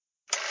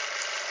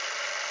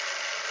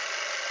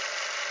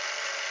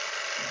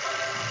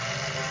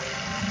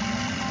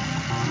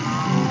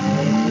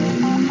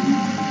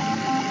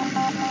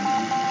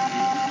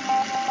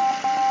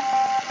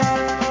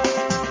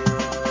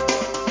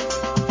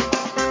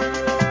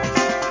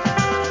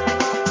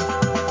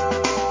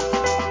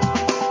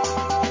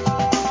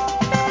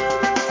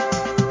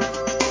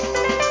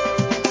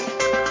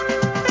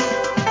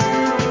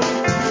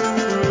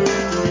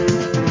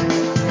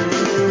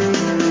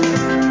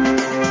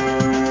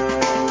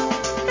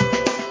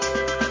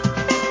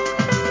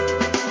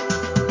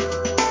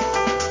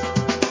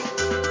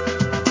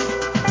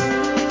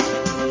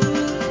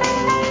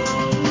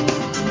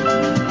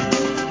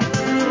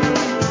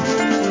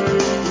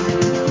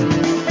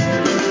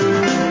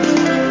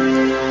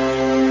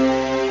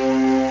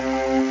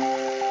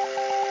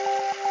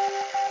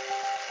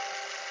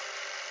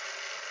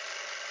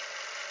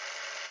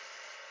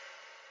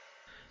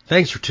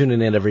Thanks for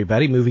tuning in,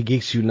 everybody. Movie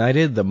Geeks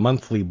United, the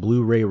monthly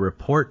Blu-ray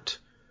report.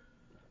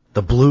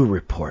 The Blue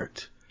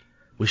Report.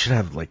 We should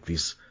have like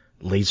these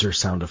laser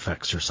sound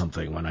effects or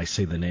something when I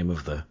say the name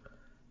of the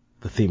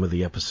theme of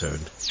the episode.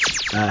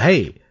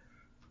 Hey,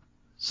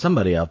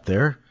 somebody out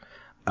there,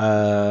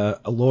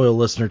 a loyal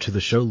listener to the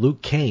show,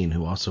 Luke Kane,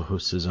 who also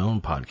hosts his own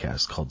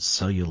podcast called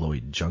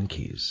Celluloid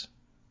Junkies.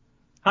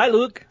 Hi,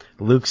 Luke.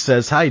 Luke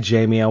says, "Hi,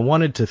 Jamie. I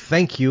wanted to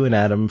thank you and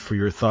Adam for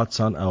your thoughts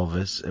on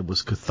Elvis. It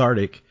was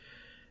cathartic,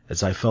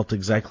 as I felt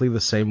exactly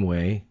the same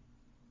way.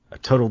 A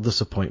total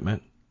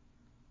disappointment."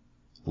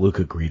 Luke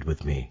agreed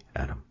with me,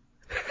 Adam.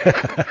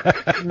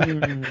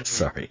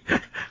 Sorry.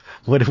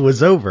 When it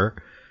was over...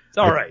 It's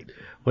all right.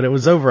 When it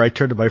was over, I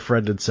turned to my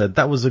friend and said,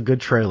 "That was a good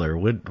trailer.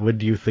 When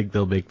do you think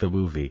they'll make the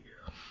movie?"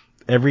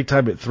 Every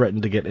time it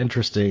threatened to get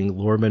interesting,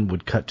 Lorman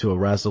would cut to a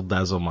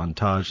razzle-dazzle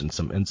montage and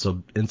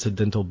some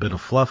incidental bit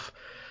of fluff.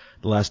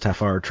 The last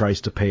half hour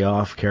tries to pay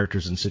off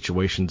characters and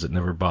situations it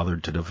never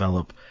bothered to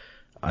develop.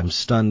 I'm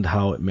stunned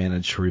how it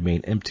managed to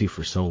remain empty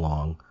for so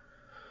long.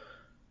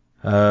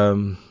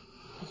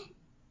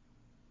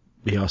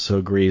 He also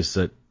agrees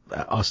that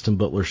Austin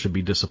Butler should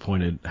be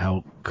disappointed.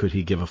 How could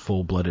he give a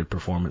full-blooded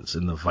performance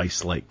in the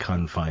vice-like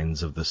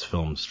confines of this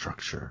film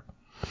structure?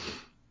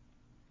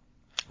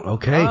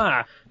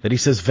 Okay. Then he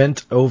says,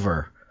 "Vent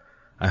over.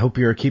 I hope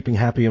you are keeping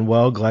happy and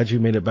well. Glad you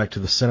made it back to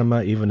the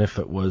cinema, even if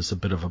it was a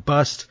bit of a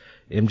bust.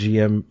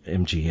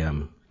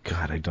 MGM.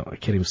 God, I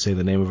can't even say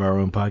the name of our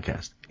own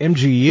podcast.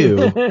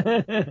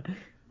 MGU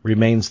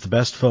remains the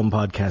best film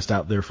podcast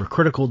out there for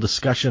critical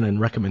discussion and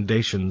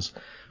recommendations.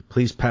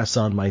 Please pass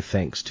on my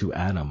thanks to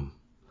Adam."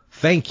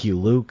 Thank you,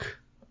 Luke.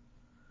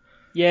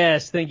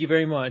 Yes, thank you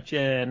very much.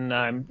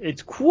 And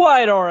it's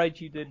quite all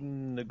right you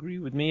didn't agree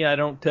with me. I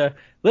don't...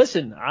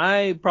 listen,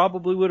 I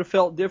probably would have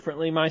felt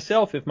differently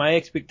myself if my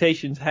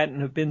expectations hadn't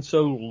have been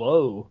so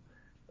low.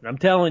 But I'm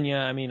telling you,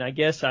 I mean, I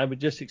guess I would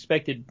just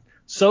expected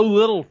so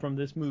little from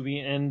this movie,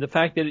 and the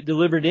fact that it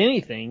delivered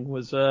anything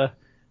was, I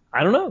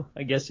don't know.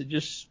 I guess it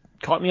just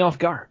caught me off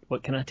guard.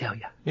 What can I tell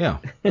you? Yeah.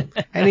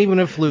 And even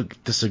if Luke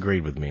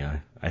disagreed with me,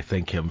 I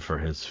thank him for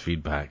his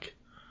feedback.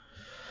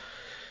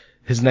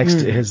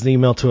 His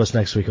email to us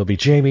next week will be,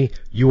 "Jamie,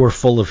 you are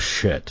full of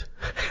shit.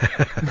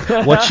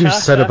 What you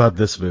said about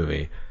this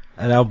movie."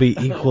 And I'll be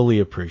equally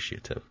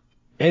appreciative.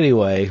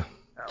 Anyway,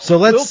 so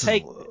let's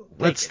talk.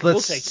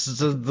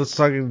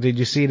 Did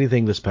you see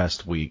anything this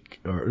past week?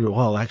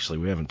 Well, actually,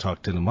 we haven't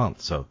talked in a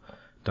month, so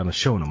done a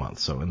show in a month.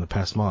 So in the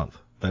past month,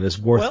 that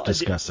is worth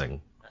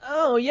discussing.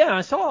 Oh yeah,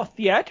 I saw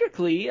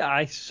theatrically.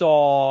 I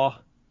saw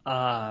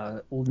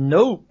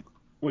Nope,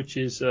 which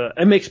is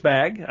a mixed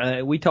bag.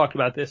 We talked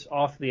about this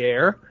off the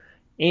air,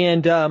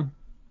 and I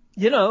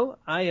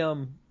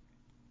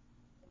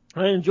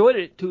enjoyed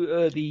it.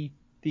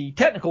 The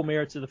technical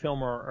merits of the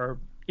film are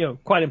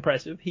quite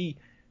impressive. He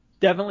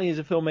definitely is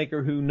a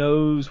filmmaker who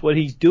knows what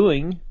he's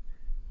doing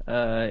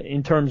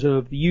in terms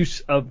of the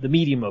use of the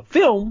medium of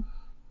film.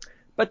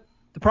 But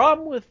the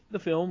problem with the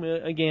film,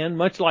 again,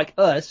 much like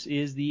us,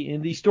 is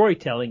in the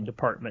storytelling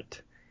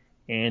department,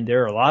 and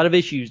there are a lot of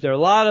issues. There are a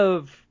lot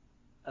of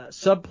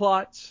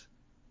subplots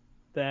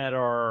that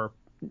are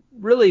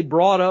really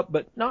brought up,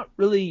 but not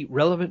really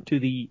relevant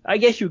to I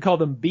guess you would call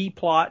them B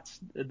plots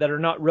that are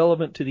not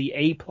relevant to the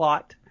A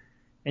plot,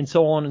 and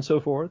so on and so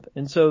forth.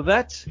 And so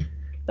that's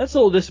a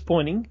little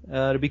disappointing,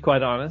 to be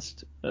quite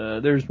honest.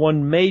 There's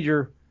one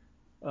major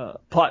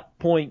plot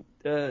point,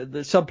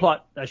 the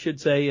subplot, I should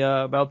say,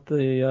 about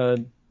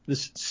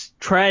this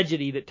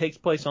tragedy that takes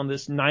place on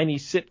this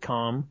 90s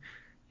sitcom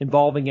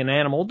involving an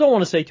animal. Don't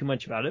want to say too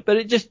much about it, but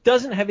it just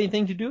doesn't have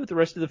anything to do with the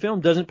rest of the film.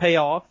 Doesn't pay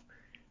off.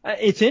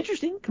 It's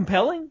interesting,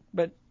 compelling,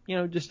 but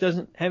just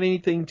doesn't have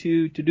anything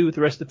to do with the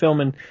rest of the film.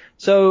 And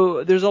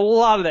so there's a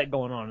lot of that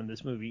going on in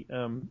this movie.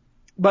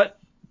 But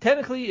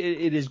technically,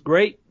 it is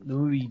great. The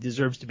movie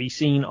deserves to be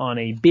seen on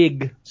a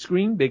big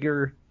screen,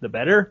 bigger the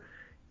better,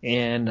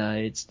 and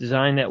it's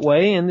designed that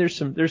way. And there's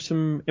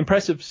some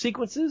impressive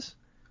sequences,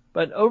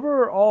 but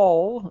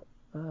overall,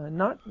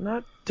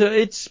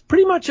 it's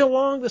pretty much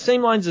along the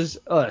same lines as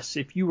Us.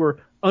 If you were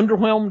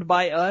underwhelmed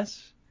by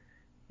Us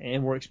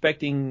and were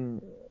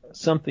expecting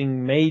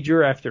something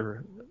major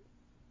after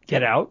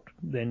Get Out,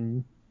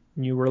 then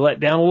you were let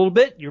down a little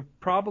bit. You're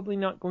probably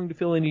not going to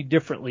feel any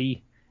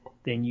differently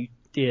than you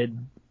did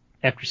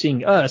after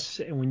seeing Us.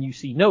 And when you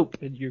see Nope,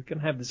 you're going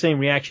to have the same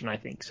reaction, I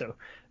think. So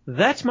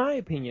that's my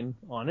opinion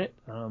on it.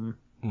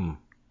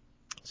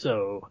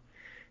 So...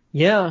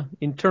 yeah,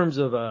 in terms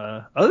of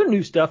other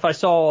new stuff, I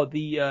saw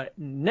the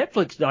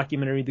Netflix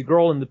documentary, The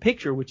Girl in the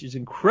Picture, which is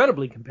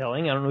incredibly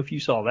compelling. I don't know if you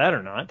saw that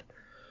or not.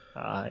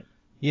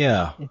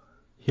 Yeah,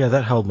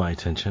 that held my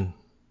attention.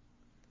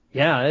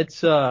 Yeah,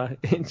 it's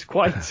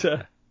quite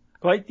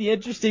quite the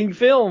interesting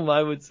film,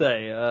 I would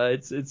say.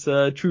 It's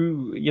a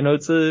true,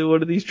 it's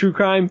one of these true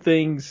crime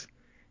things,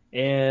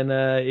 and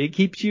it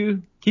keeps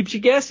you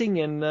guessing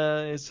and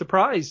is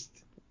surprised.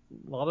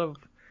 A lot of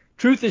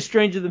truth is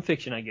stranger than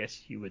fiction, I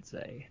guess you would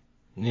say.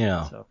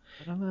 Yeah. So,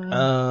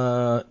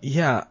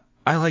 yeah,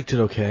 I liked it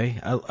okay.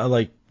 I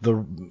like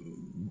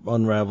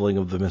unraveling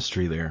of the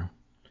mystery there.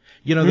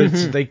 You know,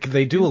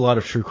 they do a lot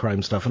of true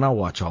crime stuff, and I'll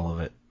watch all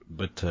of it,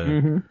 but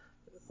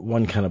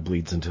one kind of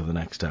bleeds into the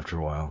next after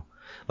a while.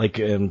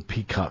 Like,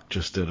 Peacock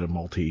just did a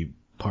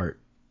multi-part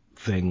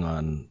thing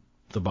on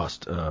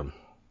the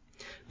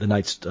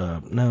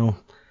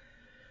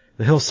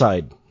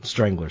Hillside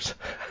Stranglers.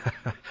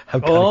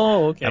 I've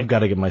got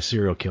to get my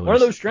serial killers. What are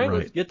those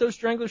stranglers? Right. Get those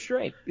stranglers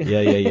straight.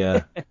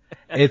 Yeah.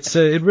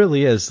 It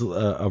really is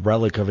a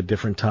relic of a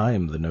different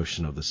time, the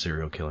notion of the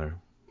serial killer.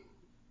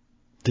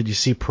 Did you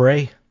see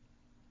Prey?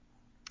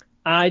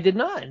 I did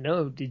not.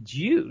 No, did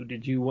you?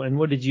 And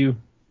what did you?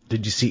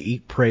 Did you see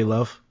Eat, Pray,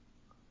 Love?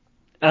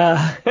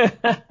 No,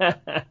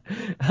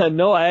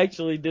 I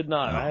actually did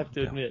not. I have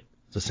to admit.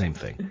 It's the same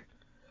thing.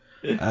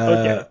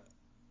 Okay.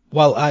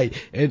 Well, I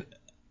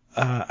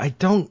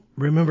don't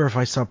remember if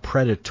I saw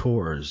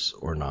Predators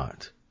or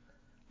not.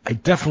 I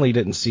definitely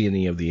didn't see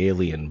any of the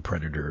Alien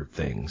Predator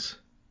things.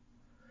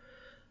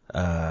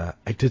 I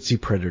did see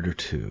Predator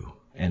 2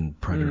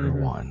 and Predator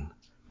 1.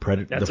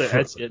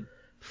 That's good.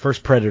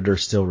 First Predator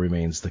still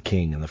remains the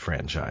king in the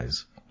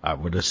franchise. I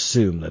would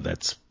assume that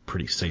that's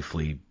pretty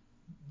safely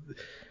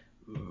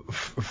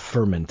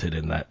fermented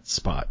in that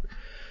spot.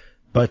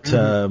 But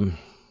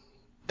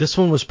this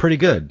one was pretty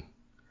good.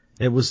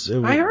 I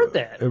heard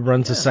that. It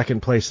runs a second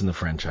place in the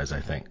franchise,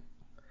 I think.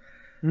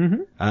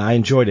 I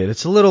enjoyed it.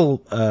 It's a little...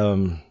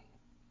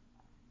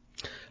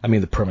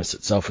 the premise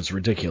itself is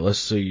ridiculous,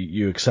 so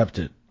you accept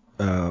it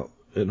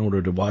in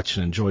order to watch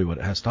and enjoy what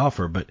it has to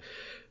offer, but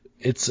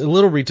it's a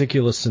little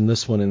ridiculous in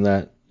this one in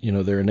that,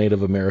 they're a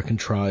Native American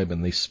tribe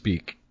and they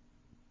speak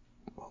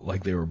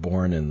like they were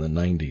born in the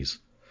 90s.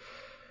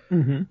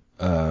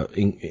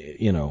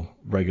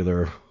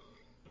 Regular,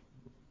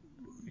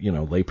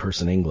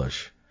 layperson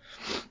English.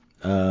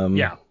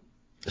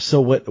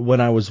 So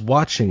when I was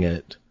watching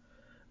it,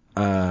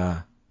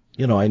 I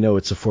know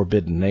it's a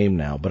forbidden name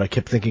now, but I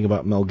kept thinking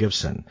about Mel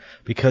Gibson,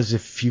 because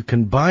if you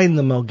combine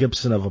the Mel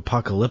Gibson of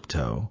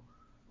Apocalypto,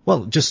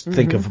 well, just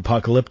think of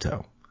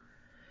Apocalypto,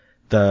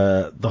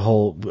 the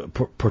whole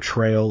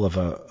portrayal of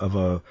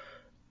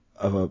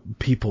a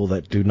people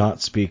that do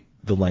not speak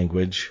the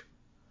language,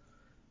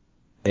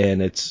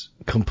 and it's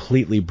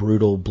completely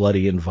brutal,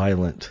 bloody, and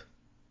violent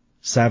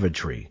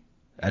savagery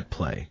at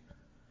play.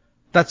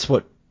 That's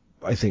what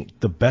I think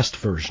the best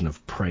version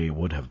of Prey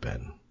would have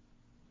been.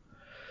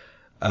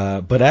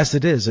 But as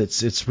it is,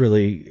 it's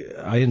really,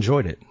 I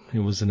enjoyed it. It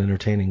was an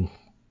entertaining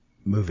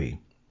movie.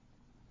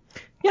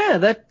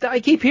 Yeah, I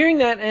keep hearing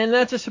that, and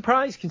that's a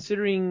surprise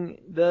considering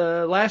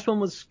the last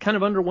one was kind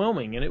of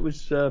underwhelming, and it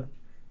was,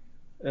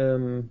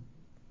 written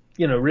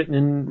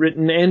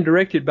and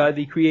directed by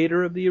the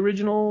creator of the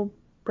original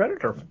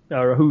Predator,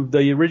 or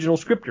the original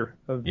scripter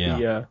of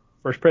the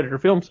first Predator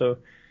film. So,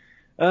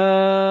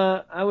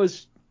 I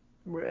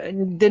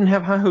didn't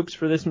have high hopes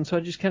for this one, so I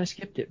just kind of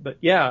skipped it. But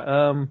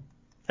yeah,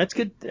 that's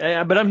good.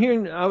 But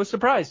I was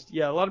surprised.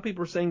 Yeah, a lot of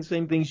people are saying the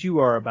same things you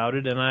are about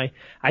it, and I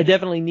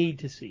definitely need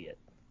to see it.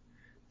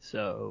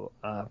 So,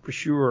 for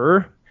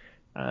sure.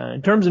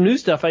 In terms of new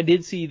stuff, I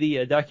did see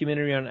the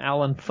documentary on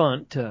Alan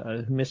Funt,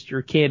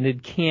 Mr.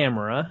 Candid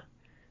Camera.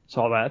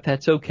 Saw that.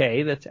 That's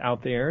okay. That's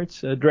out there.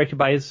 It's directed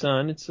by his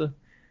son. It's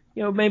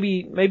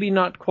maybe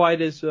not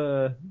quite as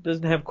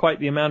doesn't have quite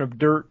the amount of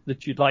dirt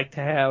that you'd like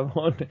to have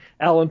on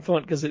Alan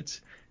Funt, because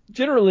it's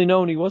generally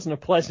known he wasn't a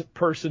pleasant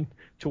person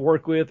to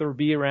work with or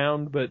be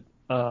around. But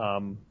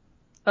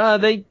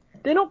they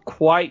don't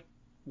quite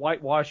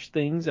whitewash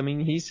things. I mean,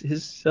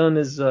 his son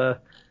is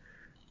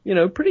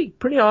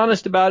pretty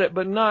honest about it,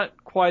 but not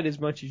quite as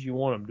much as you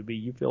want him to be.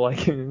 You feel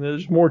like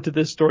there's more to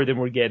this story than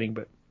we're getting,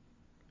 but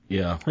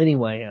yeah.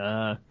 Anyway,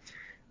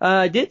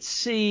 I did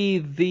see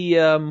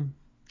the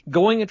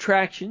Going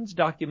Attractions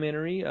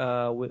documentary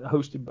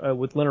hosted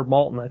with Leonard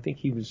Maltin. I think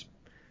he's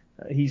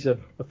a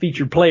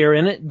featured player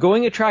in it.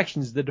 Going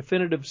Attractions: The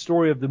Definitive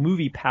Story of the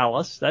Movie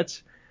Palace.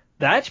 That's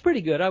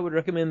pretty good. I would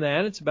recommend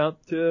that. It's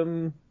about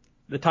the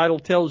title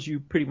tells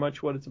you pretty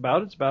much what it's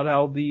about. It's about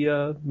how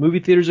the movie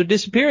theaters are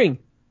disappearing.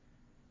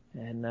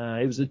 And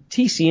it was a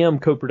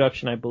TCM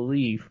co-production, I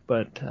believe,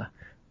 but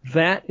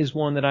that is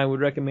one that I would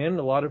recommend.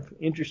 A lot of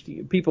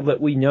interesting people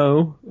that we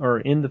know are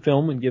in the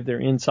film and give their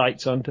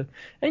insights onto,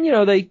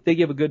 and they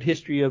give a good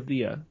history of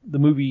the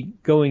movie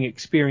going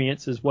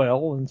experience as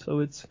well. And so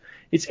it's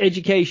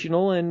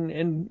educational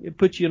and it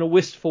puts you in a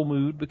wistful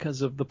mood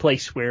because of the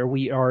place where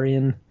we are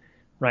in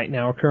right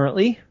now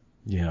currently.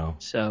 Yeah.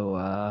 So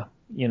I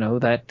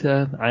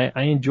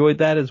enjoyed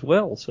that as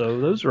well.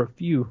 So those are a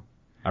few.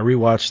 I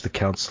rewatched The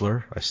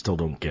Counselor. I still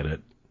don't get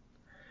it.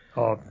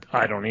 Oh,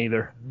 I don't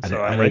either.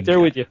 So I'm right there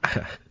with you.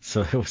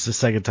 So it was the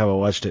second time I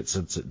watched it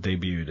since it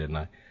debuted, and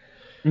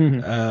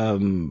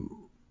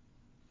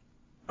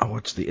I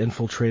watched The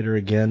Infiltrator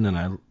again, and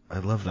I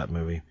love that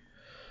movie.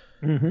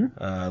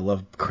 I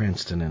love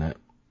Cranston in it.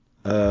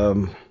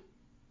 And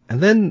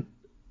then,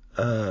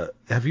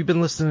 have you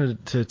been listening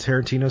to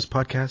Tarantino's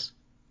podcast?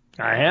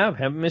 I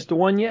haven't missed a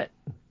one yet.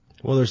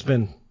 Well, there's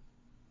been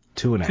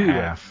 2.5.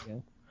 Yeah.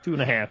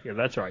 2.5. Yeah,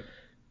 that's right.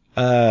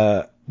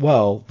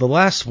 Well, the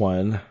last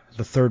one,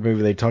 the third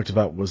movie they talked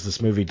about was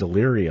this movie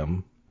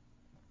Delirium,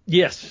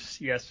 Yes,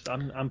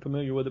 I'm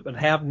familiar with it, but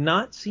have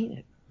not seen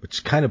it.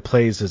 which kind of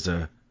plays as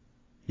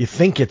you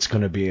think it's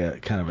going to be a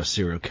kind of a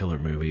serial killer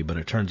movie, but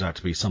it turns out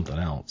to be something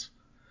else.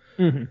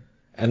 Mm-hmm.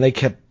 And they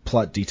kept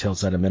plot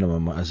details at a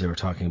minimum as they were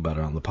talking about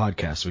it on the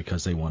podcast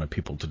because they wanted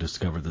people to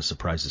discover the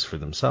surprises for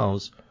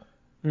themselves.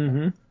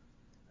 Mm-hmm.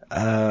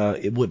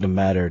 It wouldn't have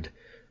mattered.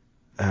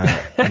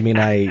 I mean,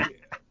 I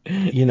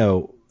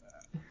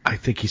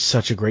think he's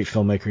such a great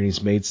filmmaker and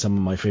he's made some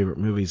of my favorite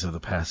movies of the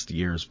past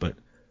years, but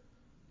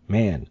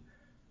man,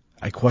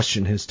 I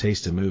question his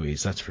taste in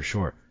movies, that's for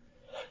sure.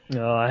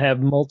 No, I have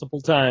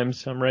multiple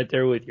times. I'm right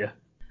there with you.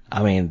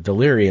 I mean,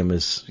 Delirium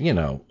is,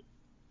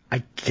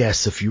 I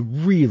guess if you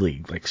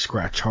really like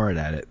scratch hard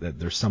at it, that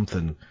there's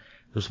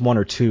one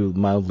or two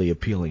mildly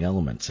appealing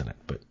elements in it,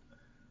 but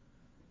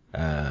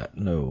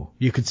no,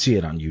 you could see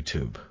it on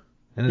YouTube,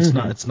 and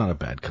it's not a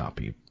bad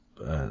copy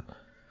on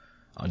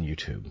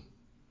YouTube.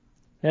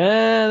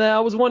 And I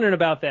was wondering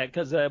about that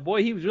because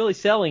boy, he was really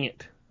selling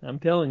it. I'm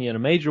telling you, in a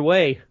major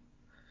way.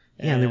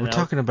 Yeah, and they were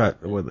talking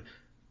about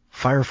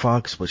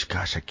Firefox, which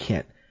gosh, I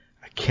can't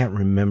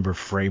remember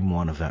frame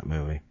one of that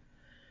movie.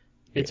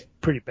 It's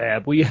pretty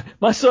bad.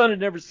 My son had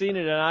never seen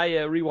it, and I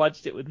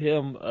rewatched it with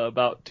him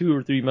about 2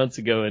 or 3 months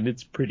ago, and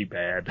it's pretty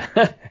bad,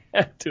 I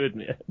have to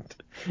admit.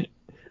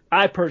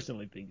 I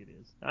personally think it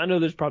is. I know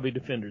there's probably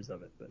defenders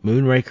of it, but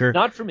Moonraker.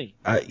 Not for me.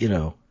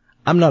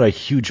 I'm not a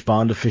huge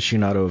Bond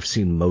aficionado. I've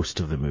seen most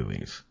of the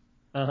movies.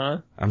 Uh-huh.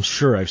 I'm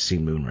sure I've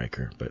seen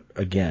Moonraker, but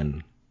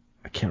again,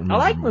 I can't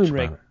remember I like much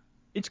Moonraker. about it.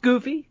 It's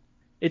goofy.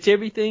 It's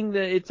everything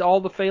it's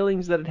all the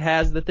failings that it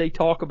has that they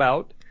talk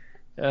about.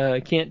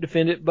 Can't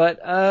defend it, but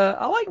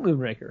I like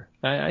Moonraker.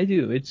 I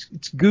do.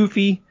 It's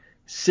goofy,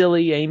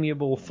 silly,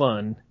 amiable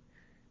fun.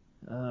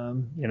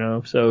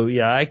 So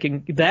yeah, I can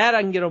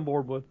get on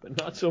board with, but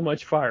not so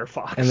much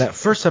Firefox. And that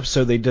first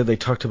episode they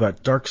talked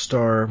about Dark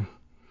Star,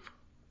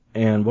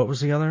 and what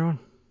was the other one?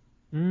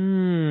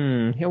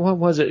 Yeah, what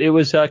was it? It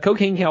was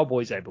Cocaine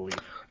Cowboys, I believe.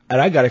 And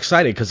I got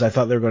excited because I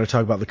thought they were going to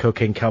talk about the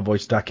Cocaine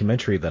Cowboys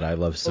documentary that I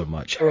love so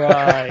much.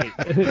 Right.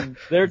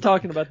 They're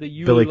talking about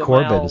the Billy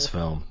Corbin's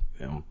film.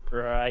 Yeah.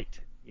 Right.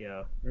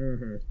 Yeah.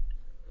 Mm-hmm.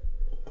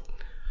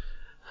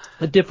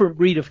 A different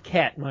breed of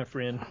cat, my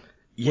friend.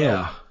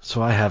 Yeah,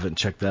 so I haven't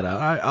checked that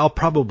out. I'll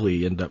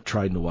probably end up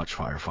trying to watch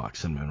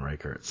Firefox and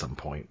Moonraker at some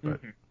point,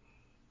 but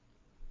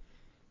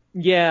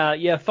yeah,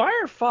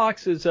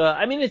 Firefox is.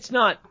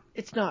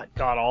 It's not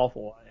god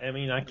awful. I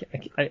mean, I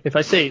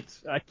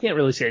can't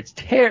really say it's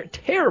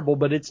terrible,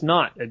 but it's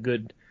not a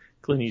good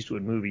Clint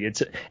Eastwood movie.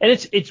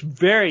 It's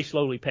very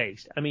slowly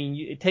paced. I mean,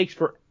 it takes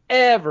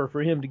forever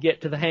for him to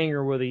get to the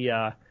hangar where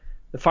the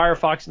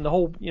Firefox and the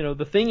whole.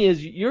 The thing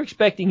is, you're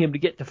expecting him to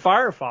get to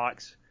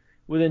Firefox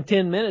within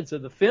 10 minutes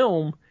of the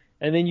film,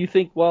 and then you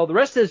think, well, the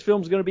rest of this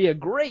film is going to be a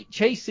great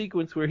chase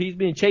sequence where he's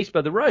being chased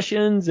by the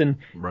Russians and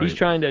he's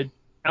trying to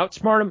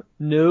outsmart him.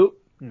 Nope,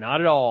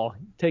 not at all.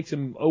 It takes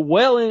him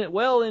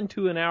well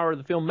into an hour of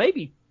the film,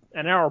 maybe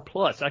an hour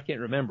plus. I can't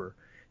remember.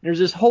 And there's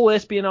this whole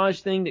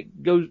espionage thing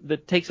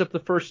that takes up the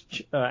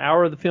first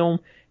hour of the film,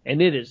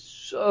 and it is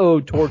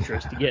so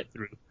torturous to get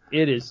through.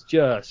 It is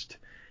just.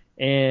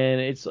 And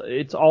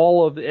it's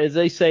all of, as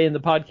they say in the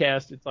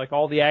podcast, it's like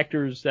all the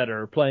actors that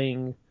are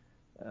playing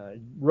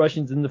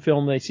Russians in the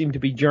film, they seem to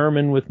be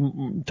German with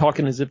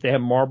talking as if they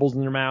have marbles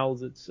in their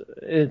mouths.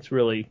 It's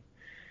really,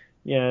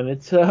 yeah, and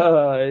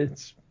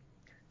it's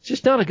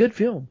just not a good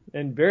film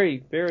and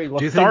very, very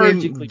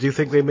lethargically. Do you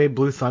think they made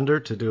Blue Thunder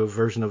to do a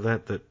version of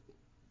that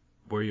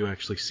where you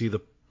actually see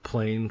the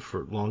plane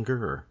for longer,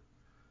 or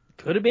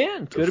could have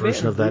been a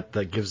version of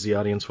that gives the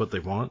audience what they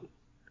want?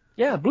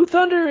 Yeah, Blue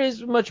Thunder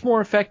is much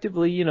more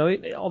effectively,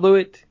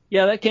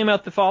 that came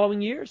out the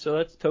following year, so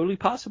that's totally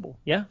possible.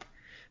 Yeah.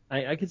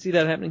 I could see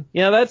that happening.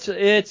 Yeah,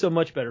 it's a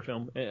much better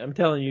film. I'm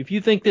telling you, if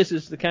you think this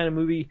is the kind of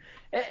movie,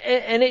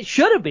 and it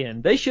should have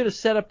been, they should have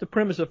set up the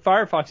premise of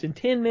Firefox in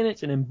 10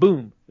 minutes and then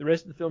boom, the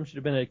rest of the film should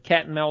have been a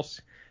cat and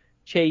mouse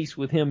chase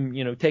with him,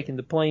 taking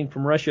the plane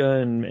from Russia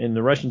and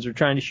the Russians are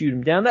trying to shoot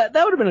him down. That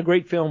would have been a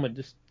great film. It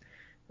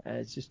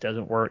just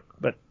doesn't work.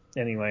 But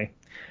anyway,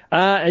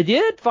 I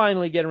did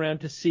finally get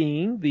around to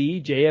seeing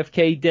the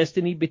JFK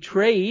Destiny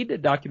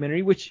Betrayed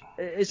documentary, which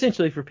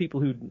essentially, for people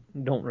who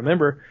don't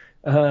remember,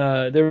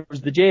 there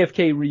was the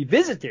JFK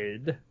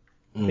Revisited.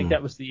 I think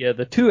that was the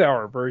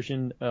 2-hour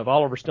version of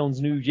Oliver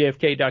Stone's new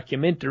JFK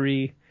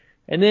documentary.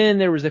 And then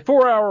there was a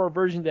 4-hour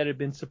version that had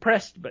been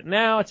suppressed, but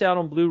now it's out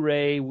on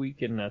Blu-ray. We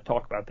can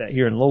talk about that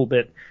here in a little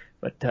bit.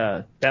 But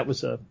that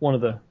was one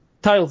of the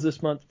titles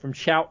this month from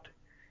Shout.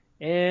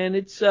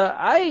 And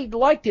I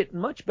liked it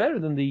much better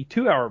than the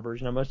 2-hour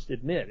version, I must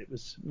admit. It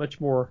was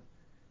much more,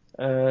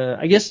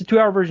 I guess the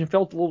 2-hour version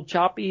felt a little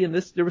choppy, and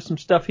there was some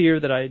stuff here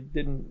that I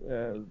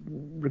didn't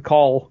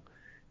recall.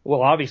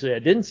 Well, obviously I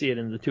didn't see it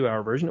in the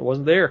 2-hour version. It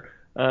wasn't there.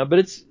 But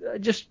it's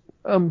just,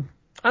 I don't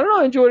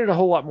know, I enjoyed it a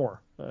whole lot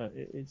more.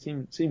 It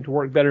seemed to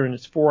work better in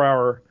its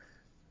 4-hour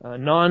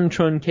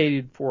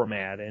non-truncated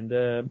format. And,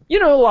 a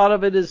lot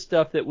of it is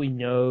stuff that we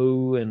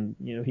know, and,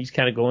 he's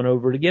kind of going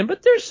over it again.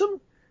 But there's some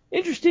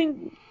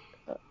interesting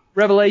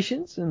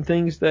revelations and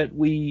things that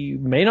we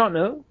may not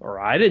know, or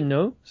I didn't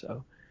know.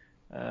 So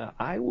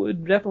I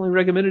would definitely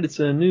recommend it. It's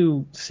a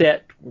new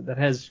set that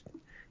has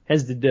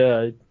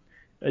the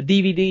a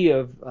DVD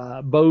of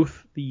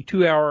both the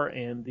 2-hour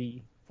and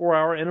the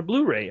 4-hour, and a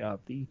Blu-ray of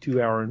the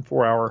 2-hour and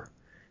 4-hour.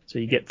 So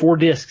you get 4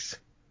 discs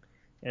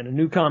and a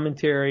new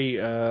commentary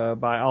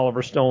by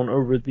Oliver Stone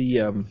over the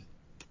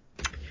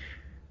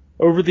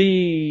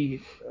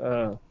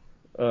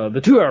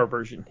 2-hour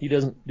version. He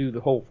doesn't do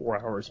the whole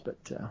 4 hours, but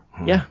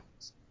yeah.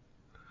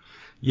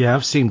 Yeah,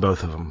 I've seen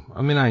both of them.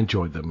 I mean, I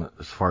enjoyed them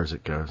as far as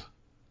it goes.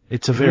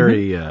 It's a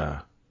very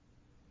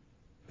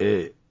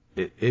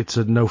it's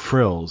a no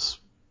frills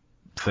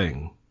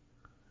thing.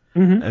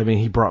 Mm-hmm. I mean,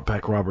 he brought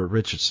back Robert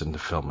Richardson to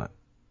film it.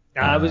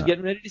 I was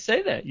getting ready to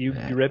say that. You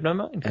read my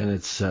mind. And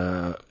it's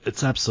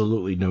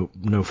absolutely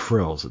no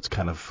frills. It's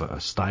kind of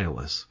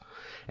stylus.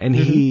 And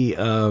he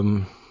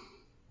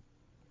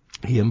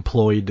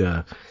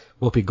employed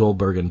Whoopi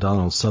Goldberg and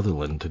Donald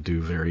Sutherland to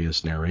do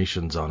various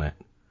narrations on it.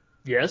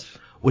 Yes.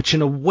 Which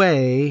in a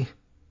way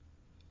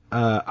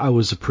I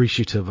was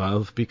appreciative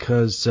of,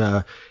 because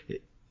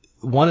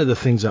one of the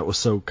things that was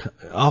so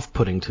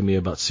off-putting to me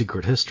about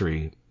Secret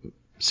History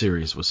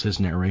series was his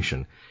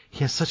narration. He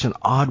has such an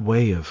odd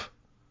way of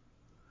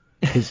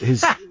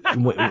his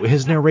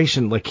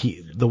narration, like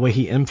the way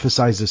he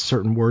emphasizes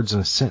certain words in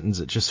a sentence,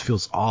 it just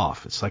feels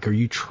off. It's like, are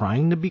you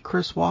trying to be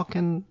Chris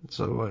Walken?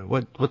 So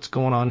what's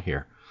going on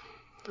here?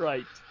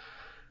 Right.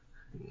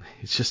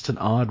 It's just an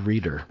odd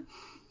reader.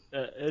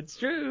 It's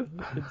true.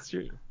 It's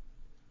true.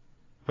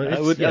 But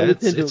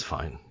it's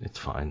fine. It's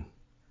fine.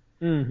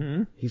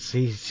 Mm-hmm.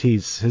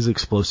 His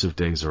explosive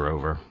days are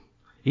over.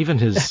 Even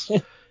his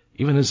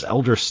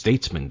elder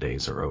statesman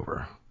days are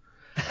over.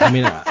 I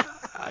mean,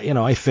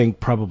 I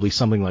think probably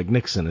something like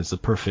Nixon is the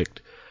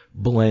perfect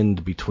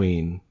blend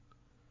between,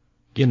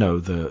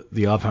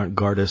 the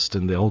avant-gardist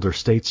and the older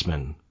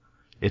statesman.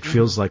 It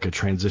feels like a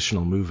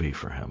transitional movie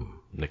for him,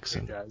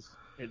 Nixon. It does.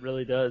 It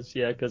really does.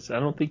 Yeah, because I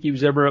don't think he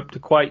was ever up to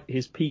quite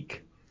his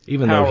peak.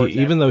 Even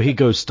though he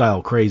goes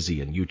style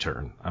crazy in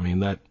U-Turn. I mean,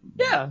 that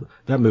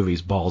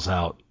movie's balls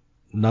out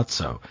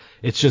nutso.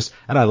 It's just,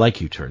 and I like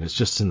U-Turn. It's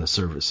just in the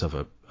service of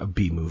a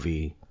B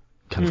movie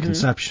kind of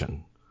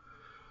conception.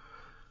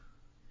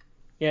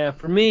 Yeah,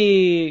 for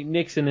me,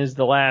 Nixon is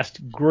the last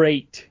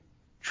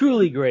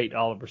truly great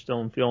Oliver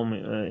Stone film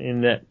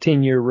in that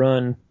 10-year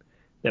run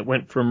that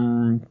went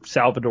from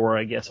Salvador,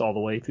 I guess, all the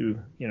way through,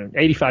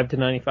 85 to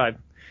 95.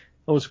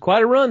 It was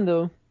quite a run,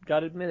 though.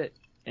 Gotta admit it.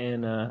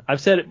 And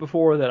I've said it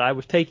before that I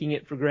was taking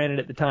it for granted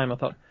at the time. I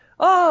thought,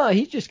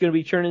 he's just going to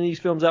be churning these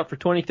films out for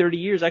 20, 30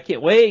 years. I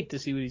can't wait to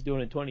see what he's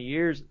doing in 20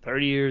 years,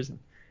 30 years.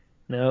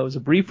 No, it was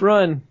a brief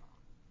run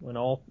when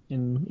all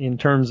in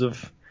terms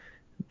of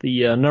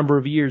the number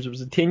of years. It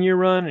was a 10-year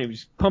run, and he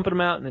was pumping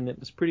them out, and then it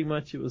was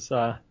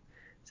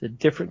it's a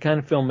different kind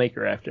of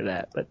filmmaker after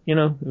that. But, it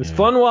was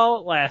fun while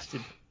it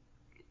lasted.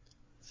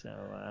 So,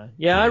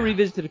 I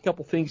revisited a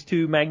couple things,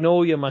 too.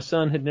 Magnolia, my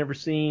son had never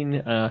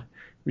seen,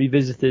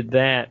 revisited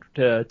that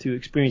to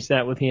experience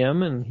that with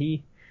him, and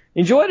he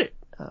enjoyed it.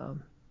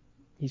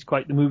 He's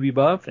quite the movie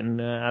buff,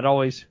 and I'd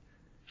always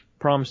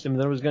promised him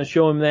that I was going to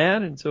show him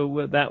that, and so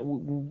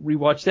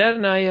rewatched that,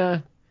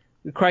 and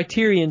the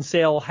Criterion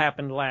sale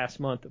happened last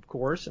month, of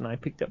course, and I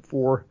picked up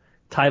 4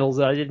 titles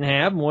that I didn't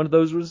have, and one of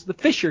those was The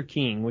Fisher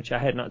King, which I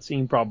had not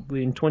seen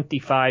probably in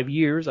 25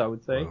 years, I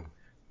would say. Wow.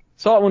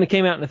 Saw it when it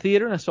came out in the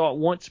theater, and I saw it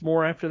once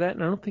more after that,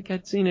 and I don't think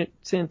I'd seen it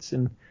since,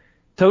 and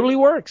totally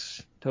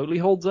works. Totally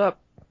holds up.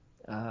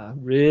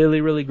 Really,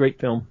 really great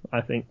film,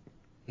 I think.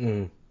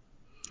 Mm.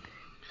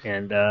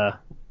 And,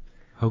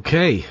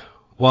 okay.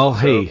 Well,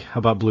 hey, how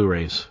about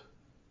Blu-rays?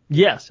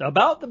 Yes,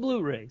 about the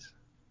Blu-rays.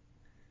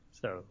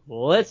 So,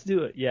 let's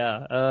do it.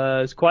 Yeah,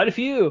 there's quite a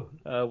few.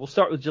 We'll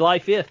start with July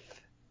 5th.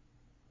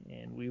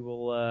 And we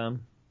will,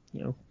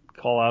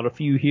 call out a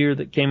few here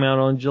that came out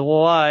on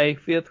July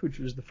 5th, which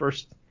was the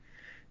first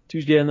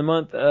Tuesday in the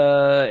month.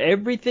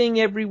 Everything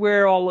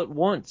Everywhere All at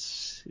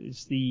Once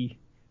is the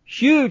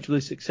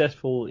hugely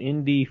successful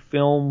indie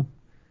film,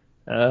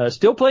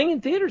 still playing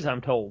in theaters,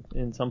 I'm told,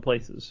 in some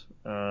places.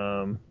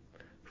 From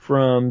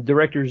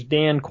directors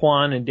Dan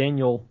Kwan and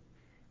Daniel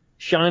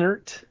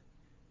Scheinert.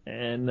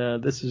 And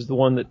this is the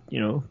one that,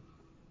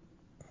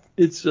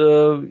 it's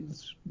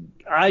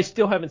I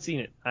still haven't seen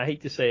it. I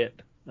hate to say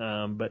it,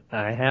 but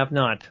I have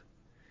not.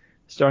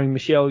 Starring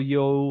Michelle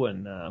Yeoh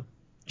and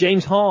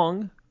James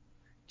Hong,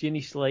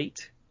 Jenny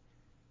Slate.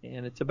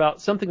 And it's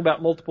about something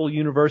about multiple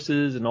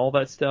universes and all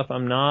that stuff.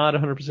 I'm not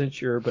 100%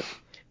 sure, but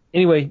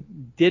anyway,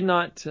 did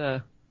not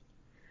see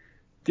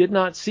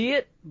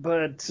it,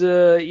 but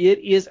it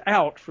is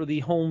out for the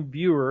home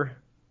viewer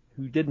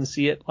who didn't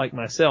see it, like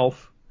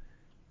myself.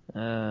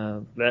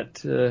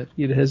 That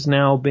it has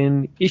now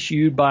been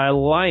issued by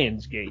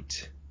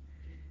Lionsgate.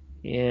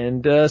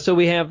 And so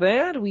we have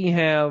that. We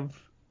have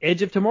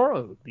Edge of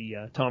Tomorrow,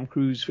 the Tom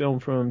Cruise film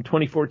from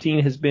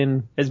 2014, has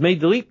made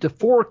the leap to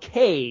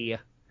 4K.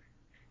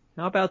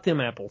 How about them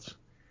apples?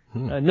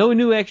 No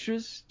new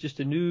extras, just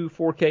a new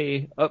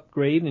 4K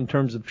upgrade in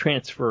terms of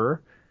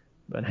transfer.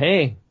 But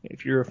hey,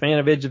 if you're a fan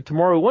of Edge of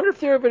Tomorrow, I wonder if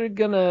they're ever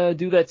gonna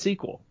do that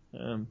sequel.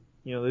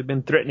 They've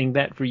been threatening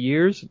that for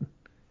years.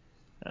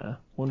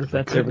 Wonder if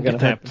that's ever gonna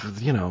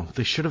happen.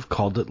 They should have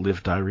called it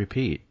Live, Die,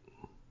 Repeat.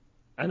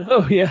 I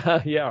know,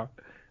 yeah.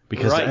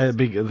 Because right.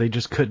 They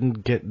just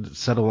couldn't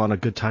settle on a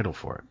good title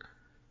for it.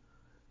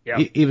 Yeah.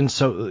 Even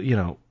so,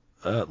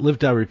 Live,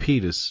 Die,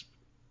 Repeat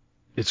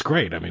it's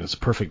great. I mean, it's a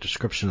perfect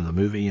description of the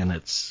movie, and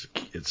it's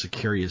a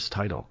curious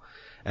title.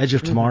 Edge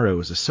of Tomorrow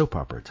is a soap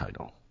opera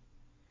title.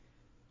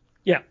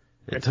 Yeah,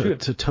 that's true.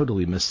 It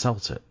totally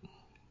missells it.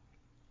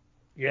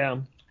 Yeah.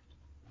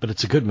 But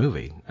it's a good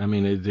movie. I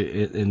mean,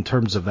 in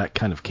terms of that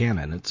kind of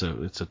canon, it's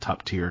a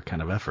top tier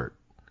kind of effort.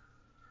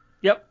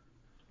 Yep.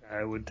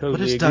 I would totally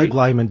agree. What is agree. Doug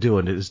Liman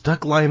doing? Is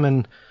Doug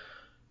Liman...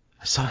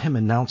 I saw him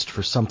announced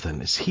for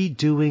something. Is he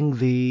doing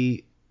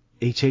the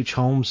H.H.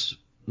 Holmes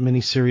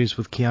miniseries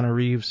with Keanu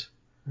Reeves?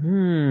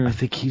 I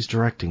think he's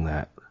directing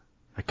that.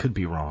 I could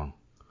be wrong.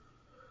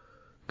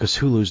 Because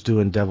Hulu's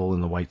doing Devil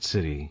in the White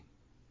City.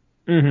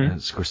 And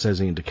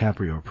Scorsese and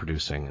DiCaprio are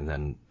producing, and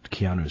then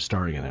Keanu's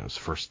starring in it. It was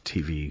first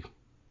TV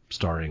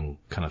starring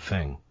kind of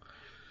thing.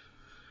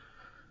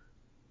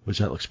 Which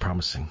that looks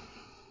promising.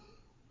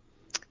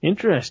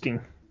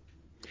 Interesting.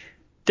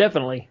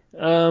 Definitely.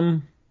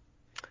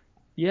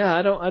 Yeah,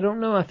 I don't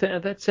know.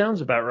 That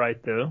sounds about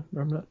right, though.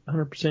 I'm not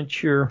 100%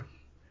 sure.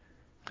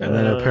 And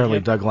then apparently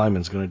Doug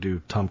Liman's going to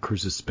do Tom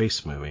Cruise's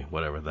space movie,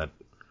 whatever that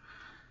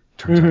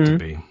turns out to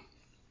be.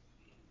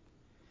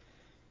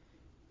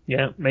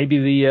 Yeah,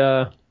 maybe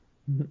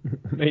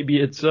maybe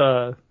its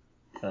title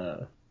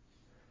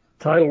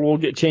will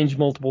get changed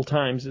multiple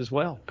times as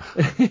well.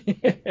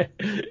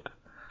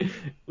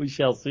 We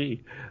shall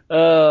see.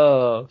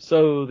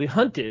 So The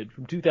Hunted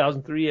from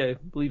 2003, I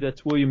believe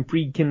that's William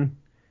Friedkin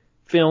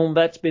film.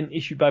 That's been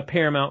issued by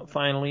Paramount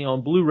finally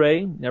on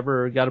Blu-ray.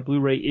 Never got a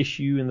Blu-ray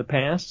issue in the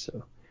past,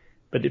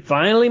 but it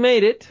finally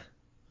made it.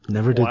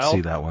 Never did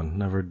see that one.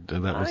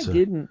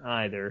 Didn't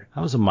either.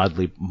 That was a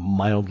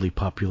mildly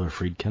popular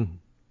Friedkin.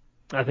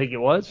 I think it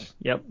was.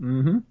 Yep.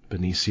 Mm-hmm.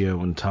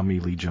 Benicio and Tommy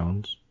Lee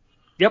Jones.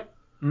 Yep.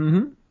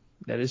 Mm-hmm.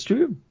 That is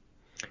true.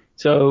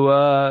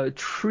 So,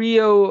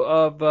 trio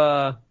of,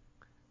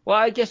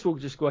 I guess we'll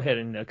just go ahead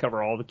and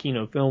cover all the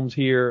Kino films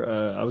here.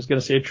 I was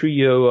going to say a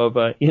trio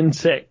of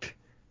insect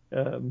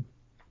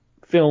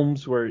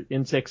films where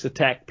insects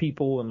attack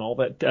people and all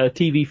that,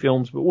 TV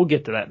films, but we'll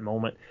get to that in a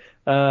moment.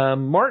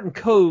 Martin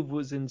Kove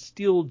was in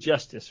Steel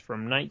Justice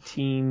from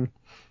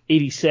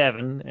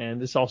 1987,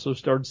 and this also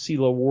starred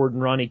Cela Ward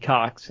and Ronnie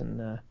Cox,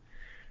 and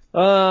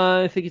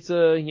I think it's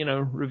a,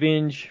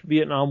 revenge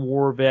Vietnam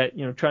War vet,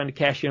 trying to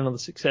cash in on the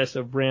success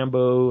of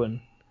Rambo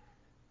and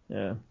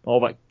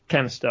all that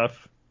kind of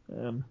stuff.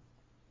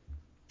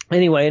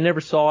 Anyway, I never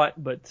saw it,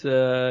 but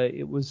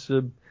it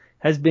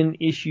has been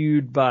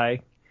issued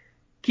by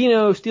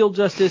Kino, Steel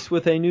Justice,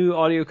 with a new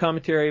audio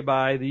commentary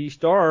by the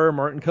star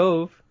Martin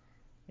Kove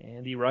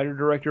and the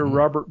writer-director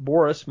Robert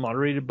Boris,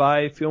 moderated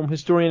by film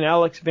historian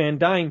Alex Van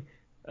Dyne.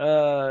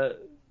 I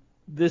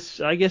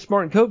guess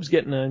Martin Kove's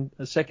getting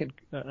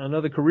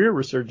another career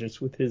resurgence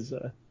with his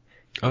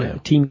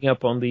teaming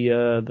up on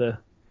the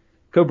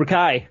Cobra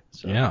Kai.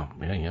 So, yeah.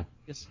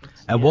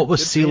 And what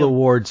was Cela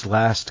Ward's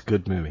last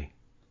good movie?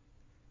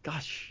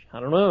 Gosh, I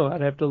don't know.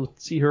 I'd have to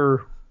see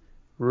her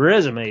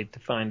resume to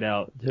find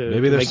out.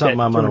 Maybe there's something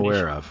I'm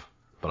unaware of,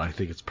 but I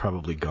think it's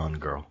probably Gone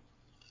Girl.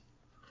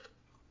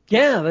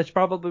 Yeah, that's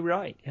probably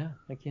right. Yeah,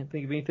 I can't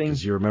think of anything.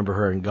 Because you remember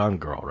her in Gone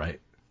Girl, right?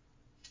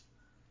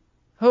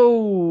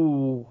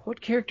 Oh,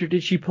 what character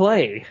did she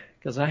play?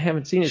 Because I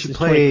haven't seen it since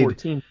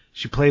 2014.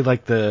 She played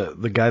like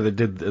the guy that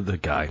did the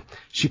guy.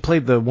 She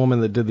played the woman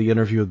that did the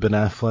interview with Ben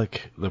Affleck,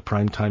 the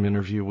primetime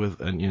interview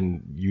with, and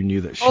you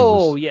knew that she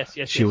was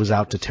was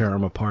out to tear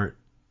him apart.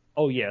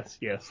 Oh yes,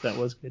 that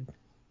was good.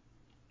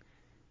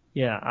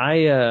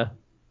 Yeah,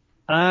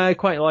 I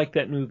quite liked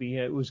that movie.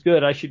 It was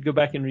good. I should go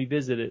back and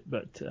revisit it,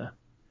 but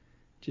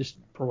just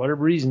for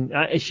whatever reason,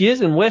 she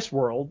is in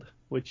Westworld,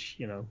 which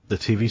the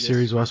TV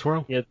series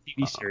Westworld. Yeah, the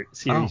TV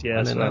series. Yeah,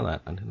 I didn't know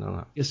that. I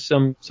guess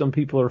some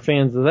people are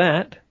fans of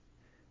that,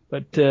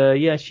 but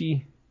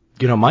she.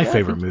 My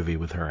favorite movie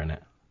with her in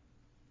it.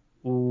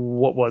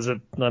 What was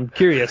it? I'm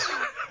curious.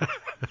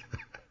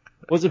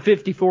 Was it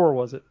 54?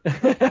 Was it?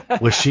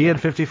 Was she in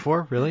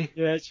 54? Really?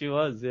 Yeah, she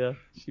was. Yeah,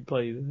 she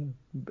played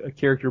a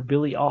character,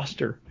 Billy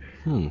Oster.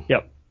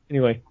 Yep.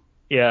 Anyway,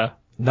 yeah.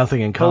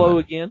 Nothing in Common. Hello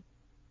again.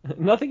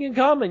 Nothing in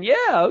Common.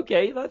 Yeah.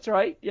 Okay, that's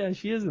right. Yeah,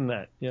 she is in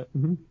that. Yeah.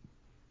 Mm-hmm.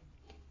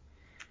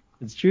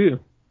 It's true.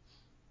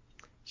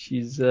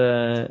 She's she's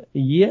got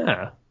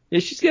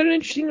an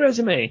interesting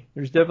resume.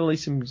 There's definitely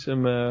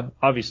some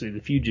obviously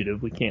The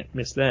Fugitive. We can't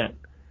miss that.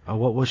 Oh,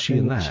 what was she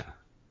in that?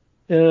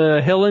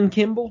 Helen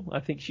Kimball.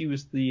 I think she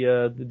was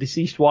the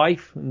deceased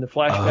wife in the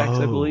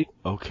flashbacks, I believe.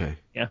 Okay.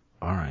 Yeah.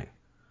 All right.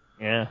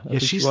 Yeah. Yeah,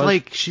 she's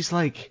like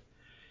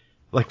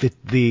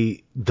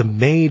the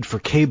made for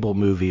cable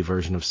movie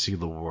version of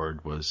Cela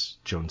Ward was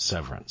Joan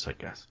Severance, I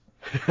guess.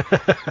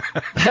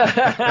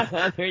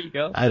 There you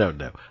go. I don't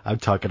know. I'm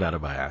talking out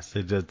of my ass.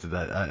 I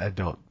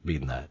don't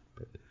mean that.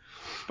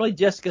 She played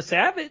Jessica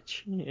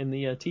Savage in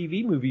the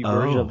TV movie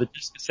version of the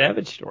Jessica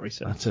Savage story.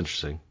 So that's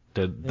interesting.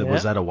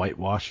 Was that a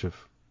whitewash of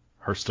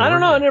her story? I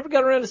don't know. I never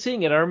got around to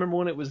seeing it. I remember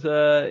when it was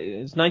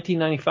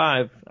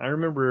 1995. I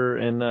remember,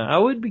 and I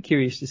would be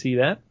curious to see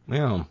that.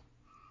 Yeah.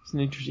 It's an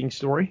interesting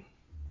story.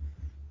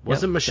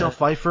 Wasn't Michelle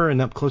Pfeiffer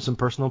in Up Close and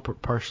Personal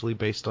partially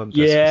based on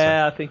Jessica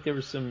Savage? I think there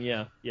was some,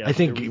 yeah. I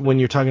think when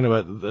you're talking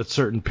about a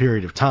certain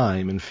period of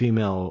time and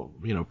female,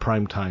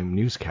 primetime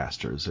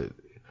newscasters,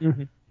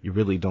 you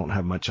really don't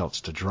have much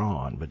else to draw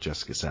on but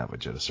Jessica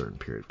Savage at a certain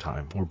period of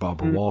time. Or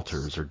Barbara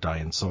Walters or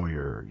Diane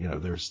Sawyer.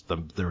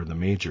 They're the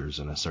majors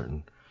in a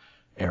certain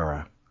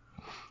era.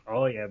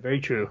 Oh, yeah,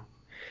 very true.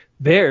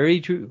 Very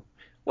true.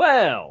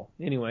 Well,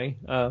 anyway,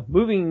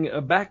 moving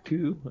back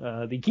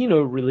to the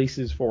kino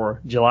releases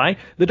for July.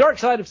 The Dark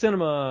Side of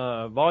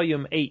Cinema,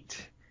 Volume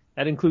 8.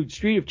 That includes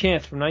Street of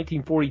Chance from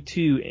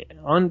 1942,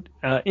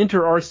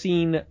 Enter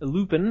Arsène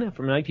Lupin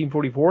from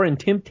 1944, and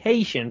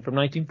Temptation from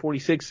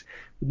 1946,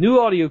 with new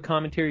audio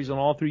commentaries on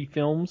all three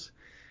films.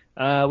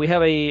 We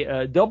have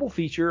a double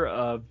feature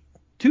of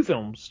two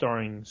films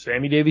starring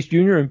Sammy Davis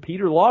Jr. and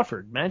Peter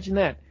Lawford. Imagine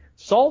that.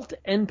 Salt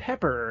and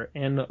Pepper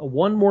and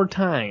One More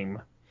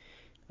Time.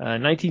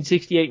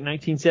 1968 and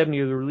 1970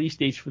 are the release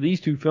dates for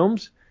these two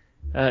films,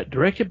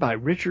 directed by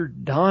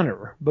Richard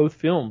Donner, both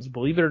films,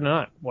 believe it or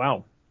not.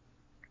 Wow.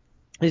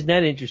 Isn't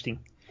that interesting?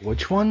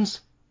 Which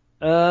ones?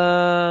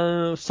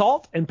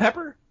 Salt and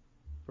Pepper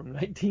from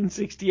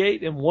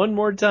 1968 and One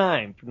More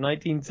Time from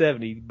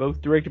 1970,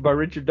 both directed by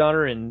Richard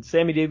Donner and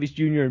Sammy Davis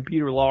Jr. and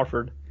Peter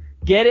Lawford.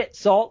 Get it?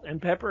 Salt and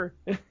Pepper?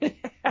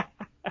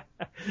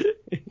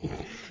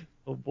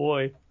 Oh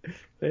boy.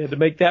 They had to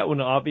make that one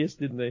obvious,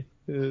 didn't they?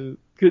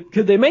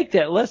 Could they make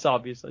that less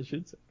obvious, I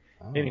should say.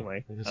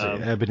 Anyway.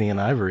 Ebony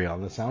and Ivory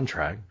on the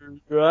soundtrack.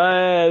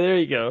 Right, there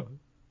you go.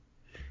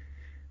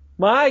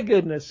 My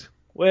goodness.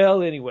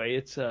 Well, anyway,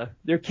 it's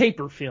they're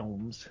caper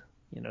films.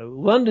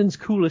 London's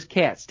coolest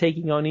cats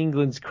taking on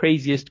England's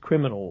craziest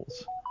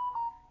criminals.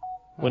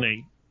 When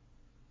a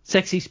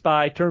sexy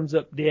spy turns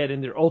up dead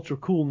in their ultra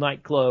cool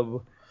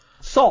nightclub,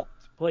 Salt,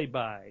 played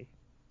by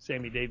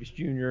Sammy Davis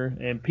Jr.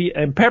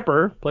 and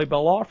Pepper, played by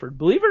Lawford.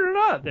 Believe it or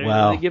not,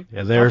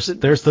 there's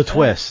the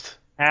twist.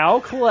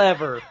 How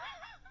clever!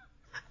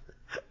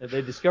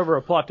 They discover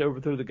a plot to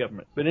overthrow the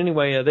government. But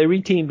anyway, they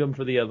reteamed them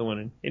for the other one.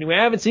 And anyway,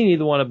 I haven't seen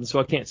either one of them, so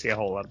I can't say a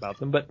whole lot about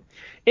them. But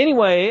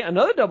anyway,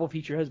 another double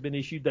feature has been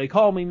issued. They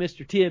Call Me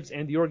Mr. Tibbs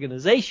and The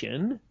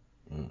Organization.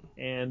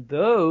 And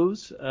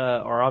those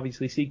are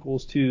obviously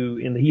sequels to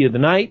In the Heat of the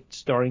Night,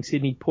 starring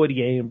Sidney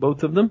Poitier in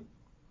both of them.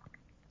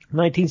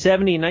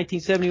 1970 and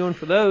 1971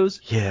 for those.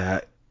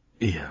 Yeah.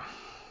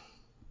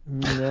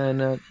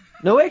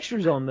 No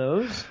extras on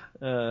those.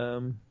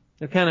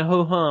 They're kind of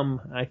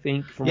ho-hum, I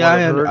think, from what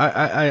I've heard.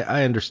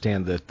 I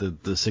understand that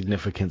the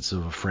significance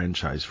of a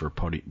franchise for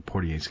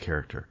Poitier's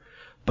character.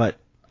 But,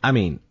 I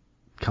mean,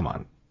 come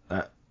on.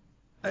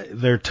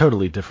 They're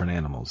totally different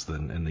animals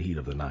than In the Heat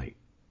of the Night.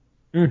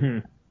 Mm-hmm.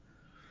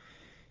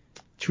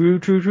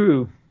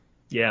 True.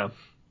 Yeah.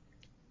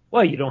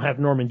 Well, you don't have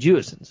Norman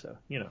Jewison, so,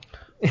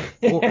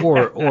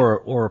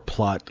 or a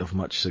plot of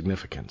much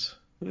significance.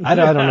 I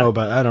don't know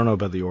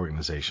about The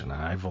Organization.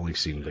 I've only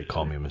seen They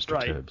Call Me Mr.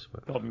 Tibbs.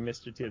 But. Call Me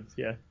Mr. Tibbs,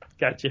 yeah.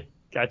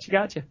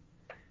 Gotcha.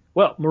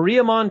 Well,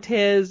 Maria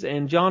Montez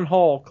and John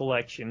Hall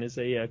Collection is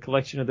a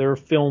collection of their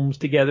films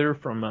together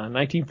from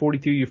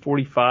 1942 to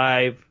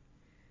 45.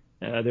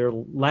 Their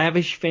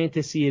lavish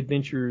fantasy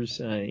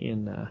adventures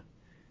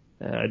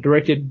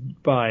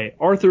directed by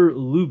Arthur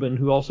Lubin,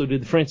 who also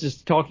did the Francis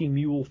the Talking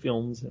Mule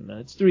films. And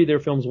it's three of their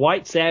films: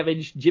 White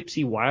Savage,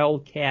 Gypsy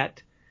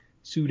Wildcat,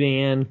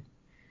 Sudan.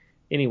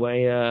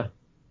 Anyway,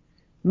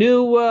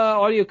 new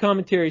audio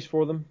commentaries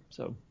for them.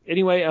 So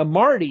anyway,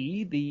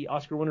 Marty, the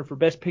Oscar winner for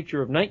Best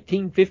Picture of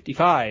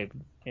 1955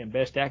 and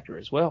Best Actor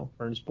as well,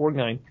 Ernest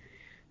Borgnine.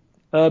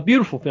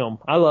 Beautiful film.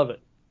 I love it.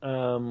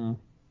 And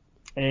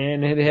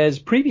it has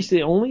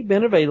previously only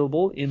been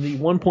available in the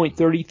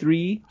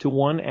 1.33 to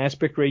 1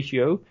 aspect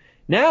ratio.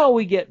 Now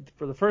we get,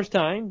 for the first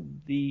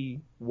time, the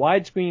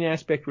widescreen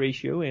aspect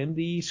ratio and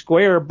the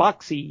square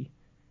boxy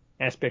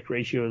aspect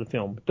ratio of the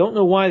film. Don't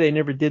know why they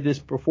never did this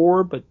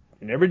before, but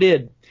they never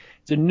did.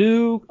 It's a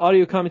new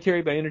audio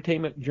commentary by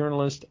entertainment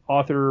journalist,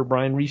 author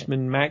Brian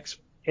Reisman, Max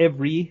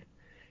Every.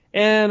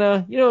 And,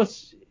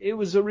 it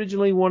was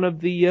originally one of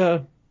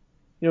the,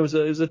 it was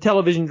a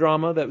television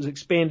drama that was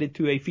expanded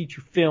to a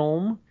feature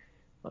film.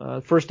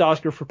 First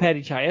Oscar for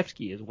Paddy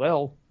Chayefsky as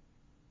well.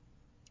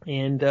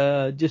 And,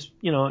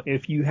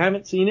 if you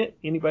haven't seen it,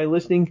 anybody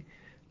listening,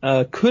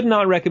 could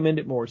not recommend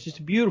it more. It's just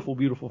a beautiful,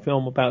 beautiful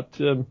film about,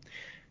 a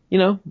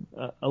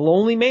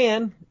lonely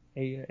man,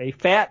 a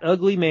fat,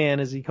 ugly man,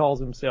 as he calls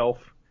himself,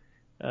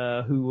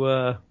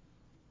 who,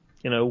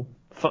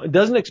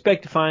 doesn't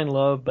expect to find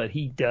love, but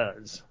he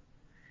does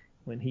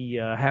when he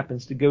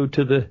happens to go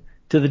to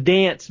the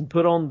dance and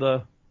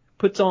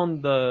puts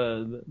on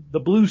the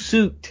blue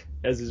suit,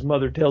 as his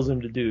mother tells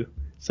him to do.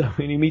 So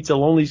when he meets a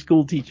lonely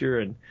school teacher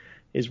and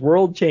his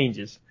world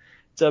changes.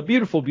 It's a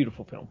beautiful,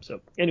 beautiful film. So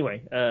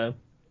anyway,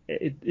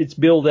 it's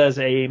billed as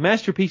a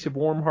masterpiece of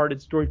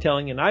warm-hearted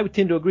storytelling, and I would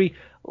tend to agree.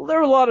 Well, there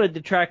are a lot of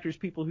detractors,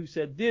 people who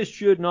said this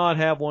should not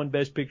have won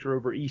Best Picture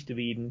over East of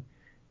Eden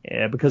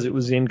because it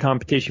was in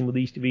competition with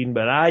East of Eden,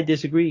 but I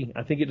disagree.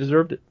 I think it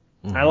deserved it.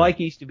 Mm-hmm. I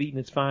like East of Eden,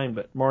 it's fine,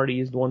 but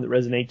Marty is the one that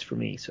resonates for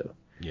me. So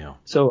yeah.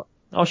 So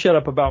I'll shut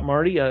up about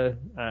Marty.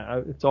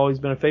 It's always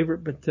been a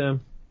favorite, but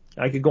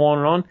I could go on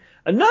and on.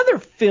 Another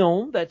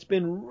film that's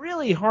been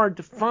really hard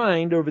to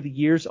find over the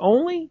years,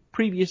 only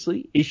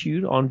previously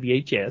issued on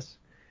VHS.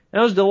 And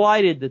I was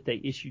delighted that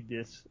they issued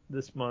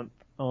this month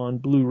on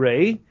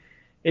Blu-ray.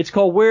 It's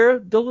called Where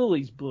the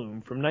Lilies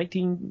Bloom from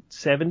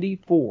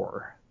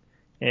 1974.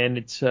 And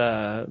it's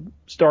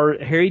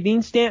Harry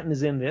Dean Stanton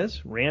is in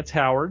this, Rance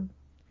Howard,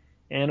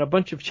 and a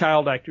bunch of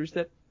child actors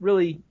that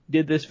really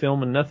did this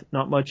film and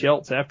not much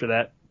else after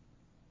that.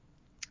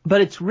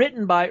 But it's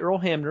written by Earl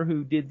Hamner,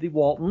 who did The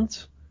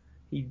Waltons.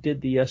 He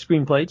did the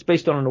screenplay. It's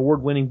based on an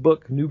award-winning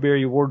book,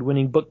 Newbery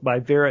Award-winning book by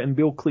Vera and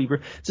Bill Cleaver.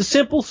 It's a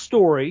simple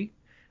story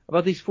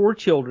about these 4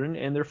 children,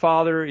 and their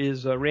father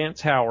is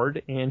Rance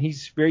Howard, and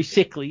he's very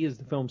sickly as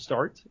the film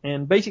starts.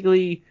 And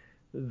basically,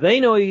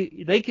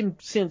 they can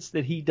sense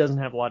that he doesn't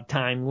have a lot of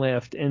time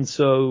left, and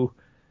so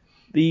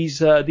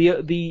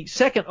the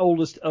second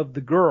oldest of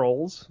the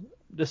girls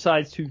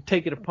decides to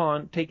take it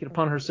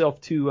upon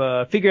herself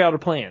to figure out a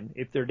plan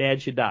if their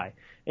dad should die.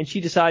 And she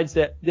decides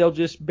that they'll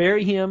just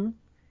bury him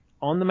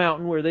on the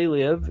mountain where they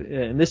live.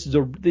 And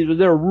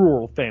they're a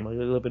rural family.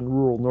 They live in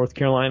rural North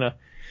Carolina.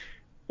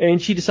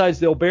 And she decides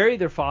they'll bury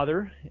their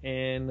father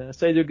and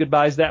say their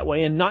goodbyes that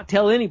way and not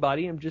tell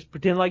anybody and just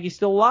pretend like he's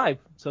still alive.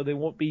 So they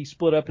won't be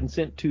split up and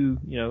sent to,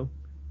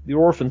 the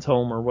orphan's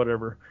home or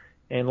whatever.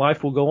 And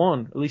life will go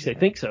on. At least they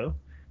think so.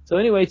 So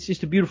anyway, it's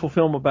just a beautiful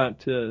film about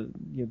the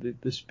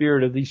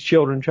spirit of these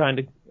children trying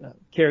to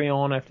carry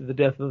on after the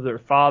death of their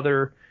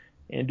father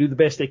and do the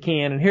best they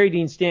can. And Harry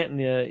Dean Stanton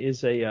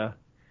is a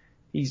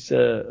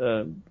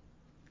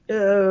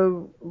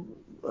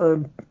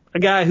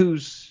guy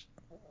who's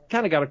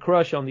kind of got a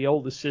crush on the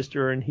oldest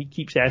sister, and he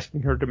keeps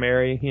asking her to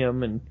marry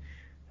him. And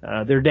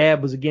their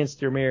dad was against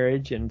their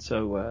marriage, and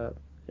so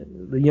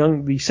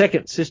the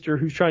second sister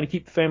who's trying to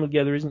keep the family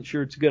together isn't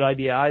sure it's a good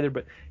idea either,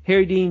 but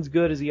Harry Dean's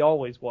good as he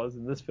always was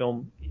in this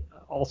film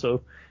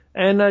also.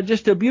 And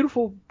just a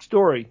beautiful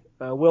story,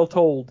 well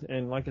told,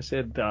 and like I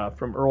said,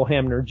 from Earl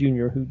Hamner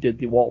Jr., who did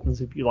The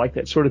Waltons. If you like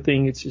that sort of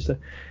thing, it's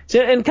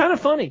and kind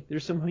of funny.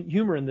 There's some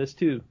humor in this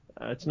too.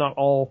 It's not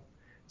all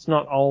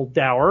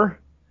dour.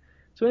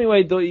 So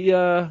anyway,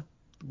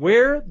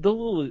 Where the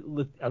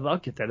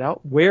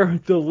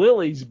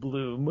Lilies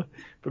Bloom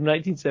from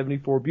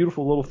 1974.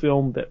 Beautiful little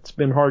film that's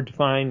been hard to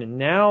find and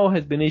now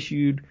has been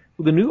issued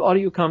with a new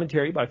audio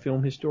commentary by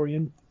film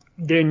historian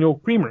Daniel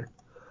Creamer.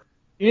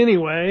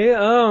 Anyway,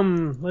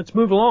 let's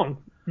move along.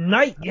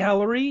 Night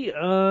Gallery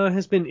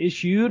has been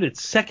issued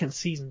its second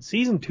season.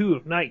 Season 2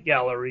 of Night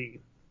Gallery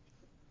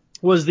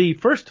was the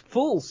first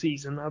full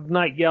season of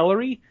Night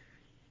Gallery.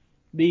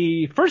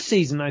 The first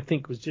season, I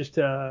think, was just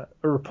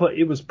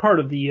it was part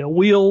of the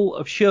wheel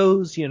of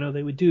shows.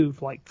 They would do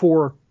like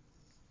 4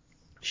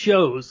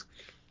 shows,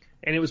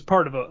 and it was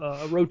part of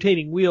a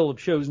rotating wheel of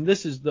shows. And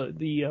this is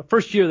the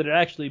first year that it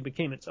actually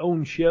became its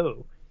own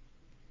show.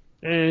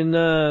 And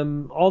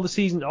all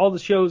the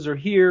shows are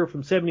here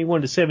from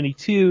 71 to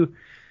 72.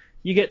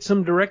 You get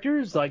some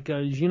directors like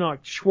Enoch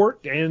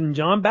Schwartz and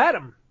John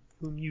Badham,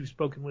 whom you've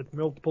spoken with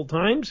multiple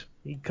times.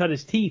 He cut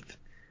his teeth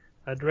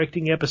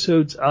directing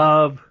episodes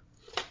of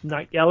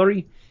Night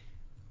Gallery.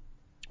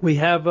 We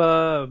have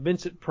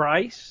Vincent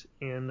Price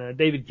and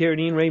David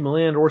Carradine, Ray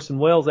Milland, Orson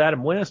Welles,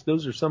 Adam West.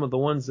 Those are some of the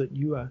ones that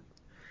you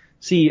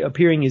see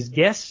appearing as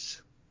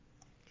guests.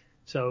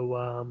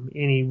 So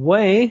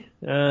anyway,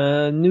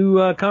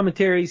 new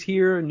commentaries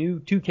here, new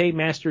 2K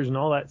masters and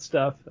all that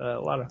stuff. A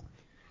lot of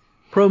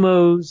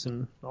promos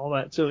and all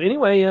that. So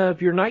anyway,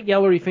 if you're a Night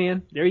Gallery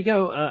fan, there you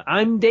go.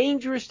 I'm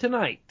Dangerous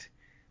Tonight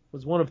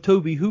was one of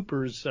Tobe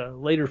Hooper's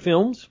later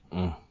films.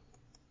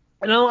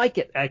 And I like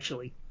it,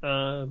 actually.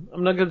 I'm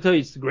not going to tell you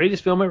it's the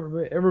greatest film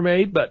ever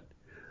made, but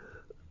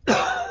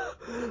gosh,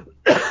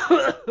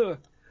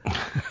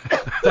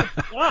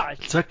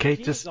 it's okay.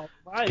 Just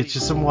get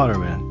you some water,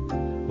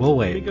 man. We'll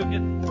wait. Let me go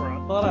get more.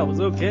 I thought I was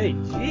okay.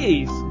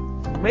 Jeez,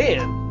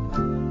 man.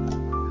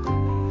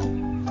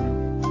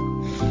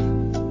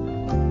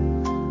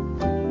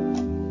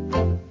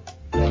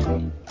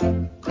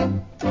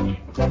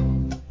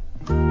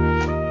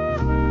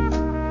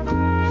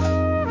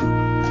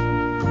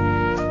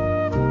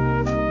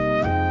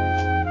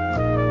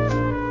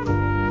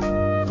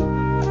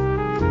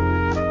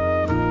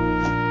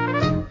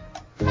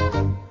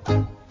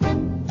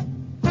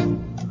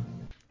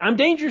 I'm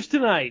Dangerous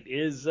Tonight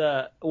is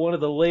one of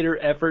the later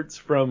efforts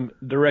from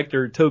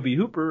director Tobe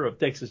Hooper of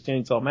Texas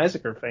Chainsaw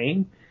Massacre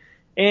fame.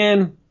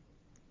 And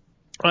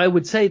I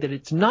would say that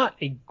it's not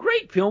a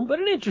great film, but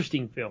an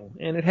interesting film.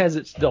 And it has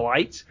its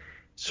delights.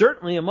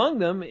 Certainly among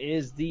them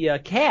is the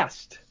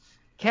cast.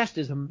 cast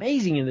is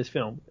amazing in this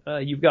film.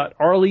 You've got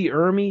Arlie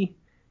Ermy,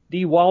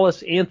 Dee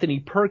Wallace, Anthony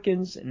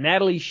Perkins,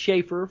 Natalie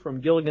Schaefer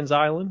from Gilligan's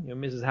Island,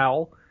 Mrs.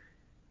 Howell,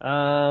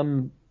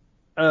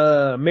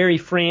 Mary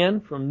Fran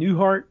from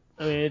Newhart.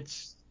 I mean,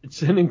 it's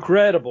an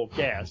incredible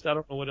cast. I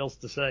don't know what else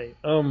to say.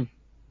 And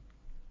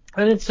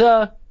it's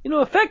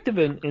effective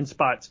in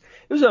spots.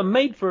 It was a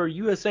made for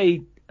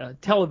USA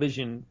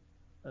television,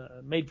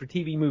 made for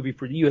TV movie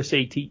for the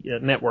USA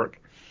network.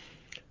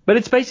 But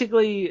it's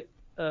basically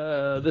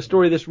the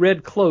story of this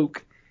red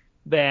cloak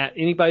that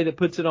anybody that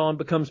puts it on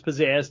becomes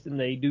possessed, and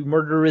they do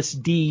murderous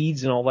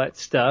deeds and all that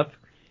stuff.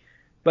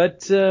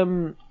 But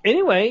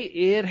anyway,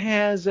 it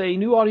has a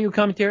new audio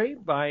commentary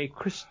by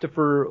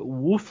Christopher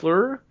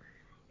Wolfter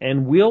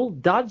and Will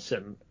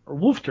Dodson,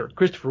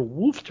 Christopher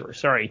Wolfter,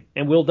 sorry,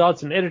 and Will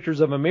Dodson,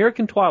 editors of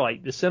American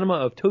Twilight, the cinema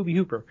of Tobe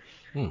Hooper.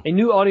 A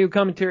new audio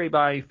commentary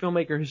by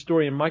filmmaker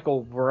historian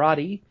Michael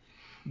Varrati.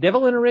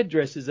 Devil in a Red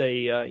Dress is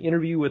a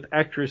interview with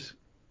actress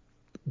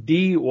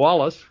Dee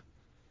Wallace.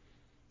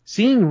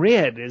 Seeing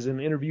Red is an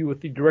interview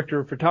with the director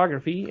of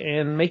photography,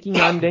 and Making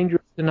I'm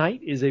Dangerous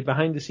Tonight is a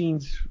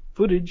behind-the-scenes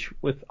footage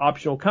with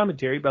optional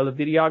commentary by the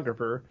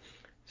videographer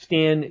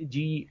Stan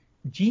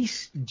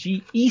Giese.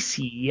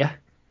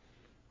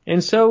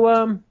 And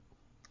so,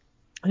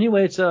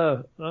 anyway, it's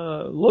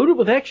loaded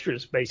with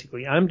extras,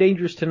 basically. I'm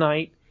Dangerous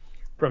Tonight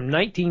from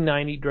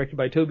 1990, directed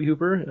by Tobe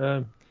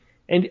Hooper,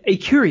 and a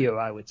curio,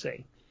 I would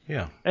say.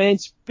 Yeah. And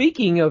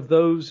speaking of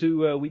those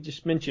who we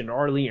just mentioned,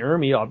 Arlie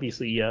Ermy,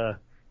 obviously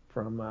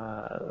from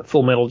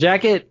Full Metal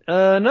Jacket.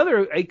 A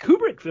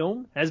Kubrick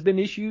film has been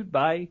issued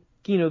by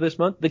Kino this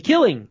month, The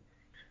Killing,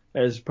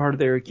 as part of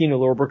their Kino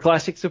Lorber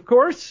Classics, of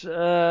course. It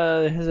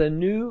has a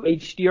new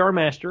HDR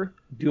master,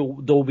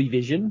 Dolby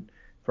Vision,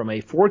 from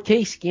a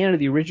 4K scan of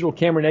the original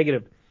camera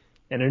negative,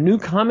 and a new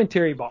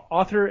commentary by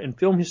author and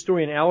film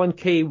historian Alan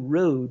K.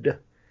 Rode.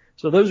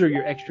 So those are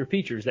your extra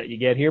features that you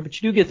get here,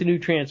 but you do get the new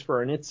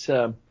transfer, and it's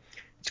a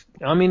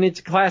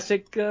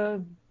classic, it's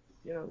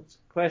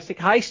a classic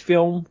heist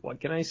film. What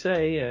can I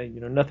say?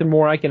 Nothing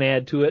more I can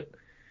add to it.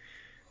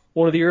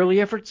 One of the early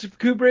efforts of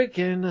Kubrick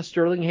and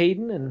Sterling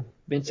Hayden and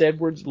Vince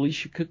Edwards,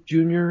 Alicia Cook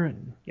Jr.,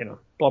 and,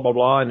 blah, blah,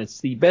 blah. And it's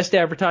the best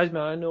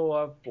advertisement I know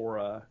of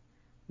for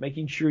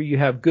making sure you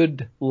have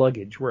good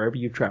luggage wherever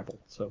you travel.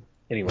 So,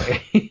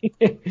 anyway.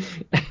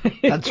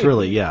 That's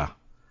really, yeah.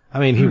 I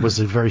mean, he was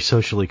a very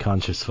socially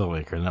conscious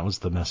filmmaker, and that was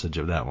the message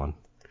of that one.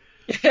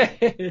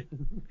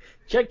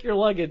 Check your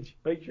luggage.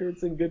 Make sure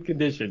it's in good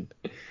condition.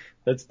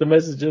 That's the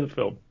message of the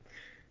film.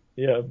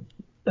 Yeah.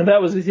 And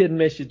that was his hidden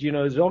message.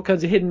 There's all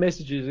kinds of hidden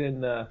messages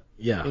in The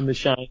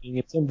Shining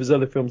and some of his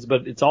other films,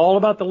 but it's all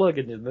about the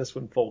luggage in this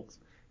one, folks.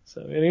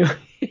 So anyway.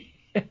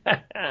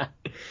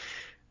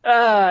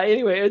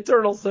 Anyway,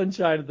 Eternal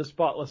Sunshine of the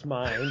Spotless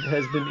Mind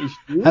has been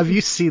issued. Have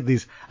you seen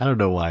these? I don't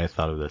know why I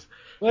thought of this.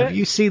 What? Have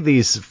you seen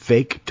these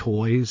fake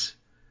toys?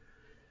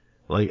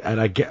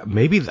 I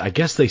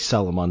guess they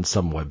sell them on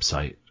some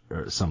website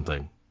or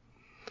something.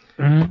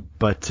 Mm-hmm.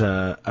 But,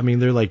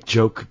 they're like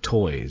joke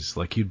toys.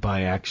 Like you'd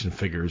buy action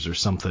figures or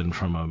something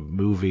from a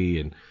movie.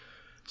 And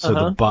so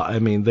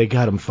they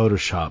got them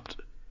photoshopped.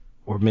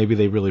 Or maybe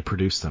they really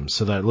produced them.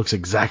 So that it looks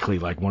exactly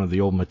like one of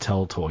the old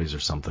Mattel toys or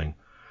something.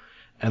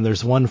 And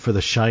there's one for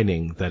The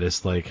Shining that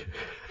is like...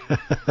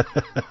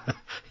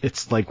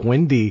 it's like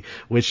Wendy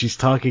when she's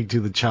talking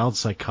to the child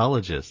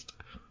psychologist.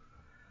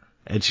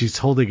 And she's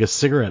holding a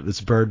cigarette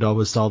that's burned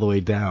almost all the way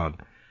down.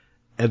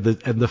 And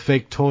the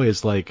fake toy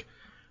is like...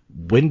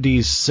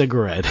 Wendy's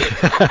cigarette.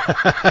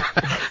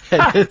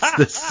 And it's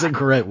this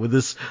cigarette with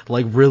this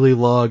like really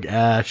long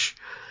ash.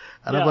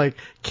 And I'm like,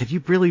 can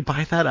you really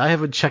buy that? I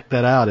haven't checked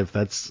that out if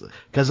that's,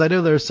 because I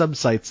know there are some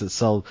sites that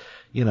sell,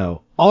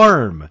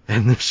 arm,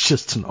 and there's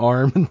just an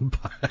arm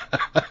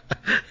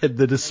in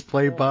the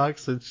display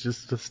box. It's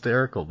just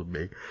hysterical to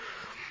me.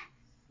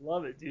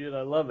 Love it, dude.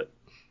 I love it.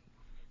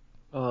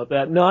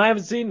 No, I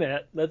haven't seen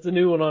that. That's a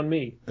new one on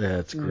me. Yeah,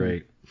 it's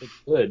great. It's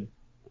good.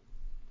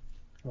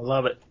 I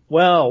love it.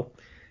 Well,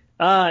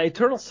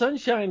 Eternal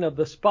Sunshine of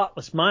the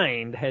Spotless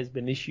Mind has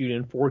been issued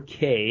in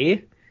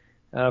 4K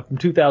from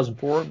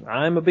 2004.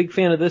 I'm a big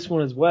fan of this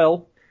one as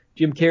well.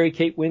 Jim Carrey,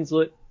 Kate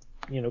Winslet,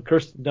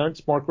 Kirsten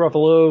Dunst, Mark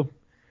Ruffalo.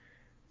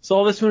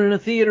 Saw this one in a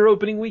theater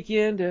opening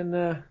weekend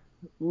and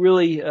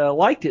really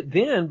liked it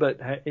then, but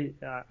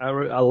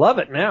I love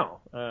it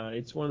now.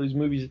 It's one of those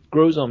movies that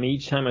grows on me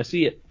each time I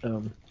see it.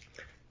 A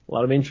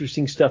lot of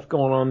interesting stuff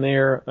going on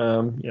there.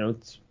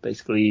 It's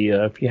basically,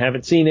 if you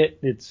haven't seen it,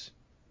 it's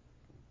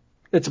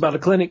about a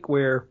clinic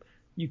where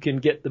you can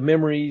get the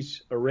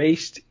memories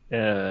erased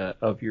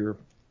of your,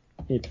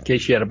 in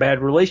case you had a bad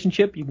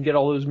relationship, you can get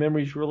all those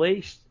memories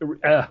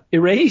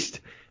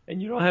erased,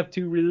 and you don't have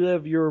to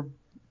relive your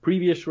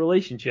previous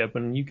relationship,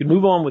 and you can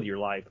move on with your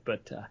life.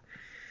 But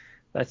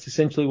that's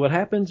essentially what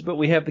happens. But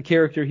we have the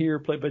character here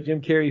played by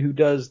Jim Carrey who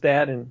does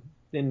that and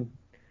then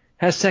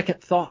has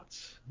second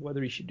thoughts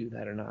whether he should do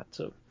that or not.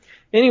 So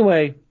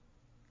anyway,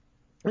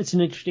 it's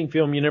an interesting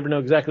film. You never know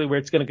exactly where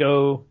it's going to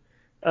go.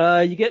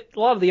 You get a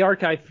lot of the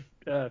archive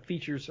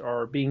features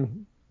are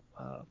being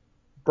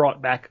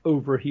brought back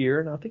over here,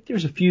 and I think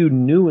there's a few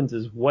new ones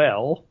as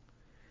well.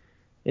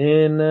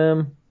 And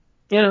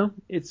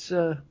it's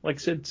like I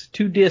said, it's a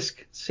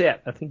 2-disc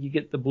set. I think you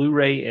get the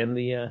Blu-ray and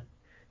the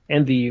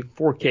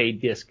 4K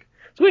disc.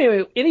 So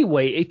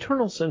anyway,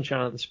 Eternal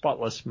Sunshine of the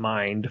Spotless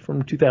Mind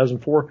from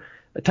 2004.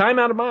 A Time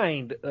Out of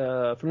Mind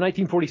from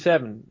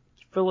 1947.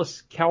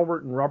 Phyllis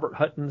Calvert and Robert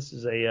Hutton. This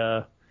is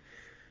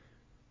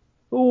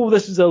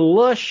a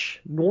lush,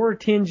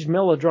 noir-tinged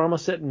melodrama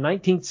set in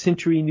 19th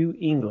century New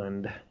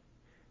England,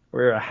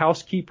 where a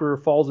housekeeper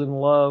falls in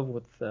love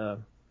with a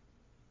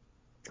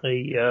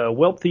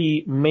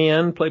wealthy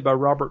man played by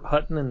Robert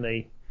Hutton,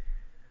 and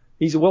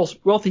he's a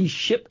wealthy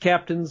ship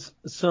captain's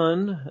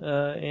son,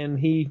 and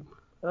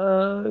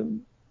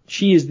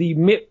she is the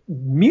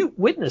mute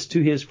witness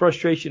to his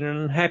frustration and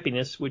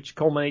unhappiness, which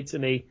culminates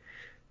in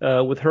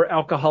with her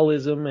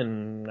alcoholism,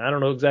 and I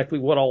don't know exactly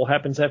what all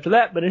happens after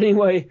that, but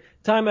anyway,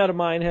 Time Out of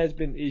Mind has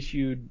been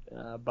issued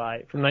from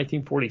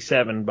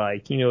 1947 by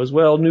Kino as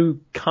well. New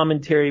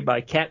commentary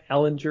by Kat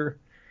Ellinger.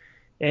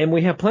 And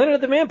we have Planet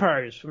of the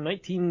Vampires from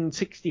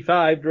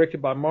 1965,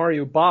 directed by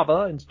Mario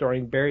Bava and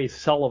starring Barry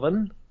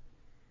Sullivan.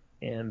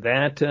 And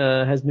that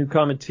has new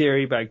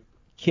commentary by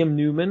Kim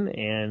Newman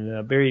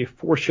and Barry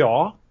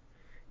Forshaw,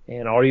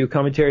 and audio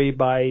commentary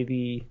by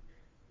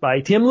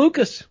Tim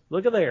Lucas.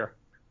 Look at there.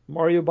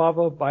 Mario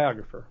Bava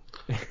biographer.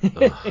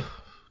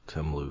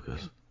 Tim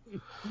Lucas.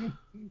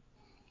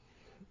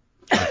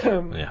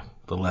 Yeah,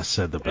 the less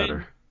said, the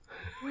better.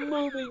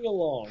 Moving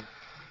along.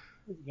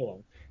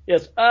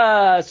 Yes.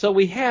 So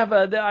we have.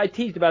 I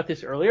teased about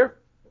this earlier.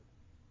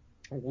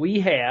 We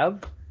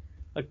have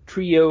a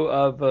trio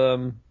of.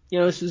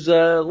 This is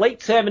late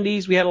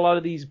 70s. We had a lot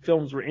of these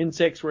films where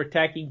insects were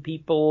attacking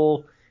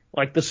people,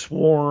 like The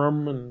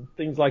Swarm and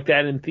things like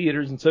that in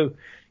theaters. And so,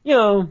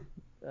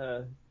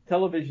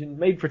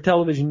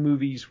 made-for-television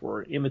movies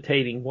were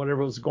imitating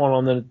whatever was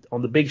going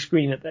on the big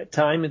screen at that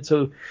time. And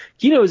so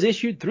Kino has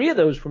issued 3 of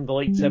those from the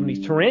late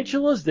 70s.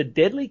 Tarantulas, The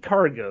Deadly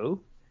Cargo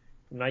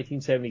from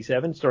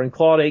 1977, starring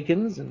Claude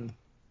Akins and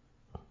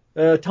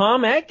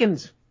Tom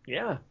Atkins.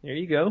 Yeah, there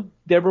you go.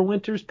 Deborah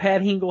Winters,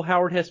 Pat Hingle,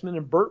 Howard Hessman,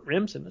 and Burt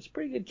Remsen. That's a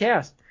pretty good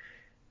cast.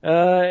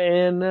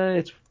 And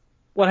it's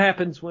what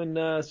happens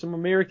when some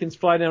Americans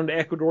fly down to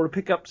Ecuador to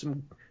pick up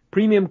some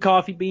premium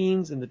coffee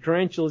beans, and the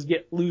tarantulas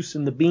get loose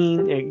in the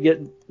bean and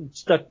get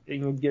stuck,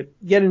 get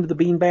into the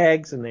bean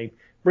bags, and they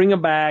bring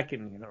them back,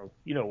 and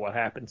you know what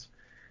happens.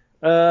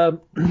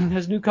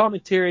 Has new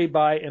commentary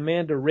by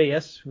Amanda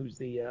Reyes, who's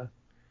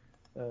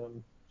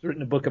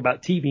written a book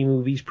about TV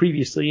movies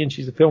previously, and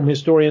she's a film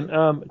historian.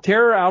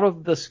 Terror Out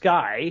of the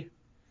Sky,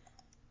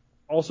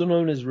 also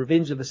known as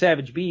Revenge of the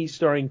Savage Beast,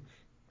 starring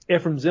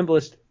Ephraim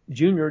Zimbalist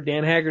Jr.,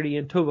 Dan Haggerty,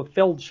 and Tova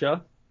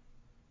Feldsha,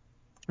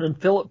 and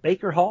Philip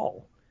Baker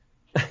Hall.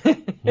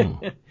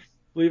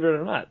 Believe it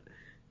or not.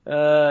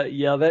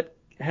 That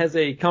has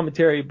a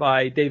commentary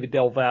by David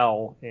Del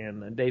Val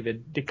and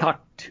David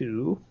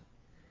DeCoctu.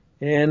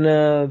 And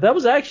that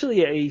was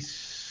actually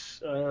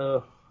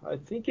I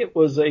think it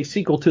was a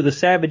sequel to The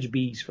Savage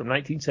Bees from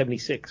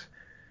 1976.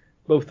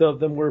 Both of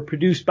them were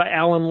produced by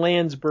Alan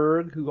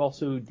Landsberg, who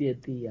also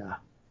did the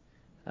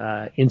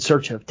In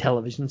Search of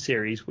television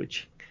series,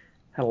 which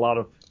had a lot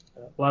of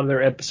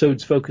their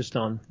episodes focused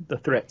on the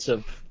threats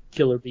of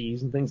killer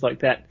bees and things like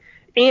that.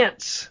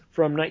 Ants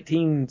from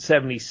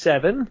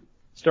 1977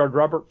 starred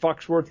Robert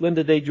Foxworth,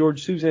 Linda Day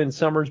George, Suzanne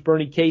Summers,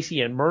 Bernie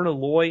Casey, and Myrna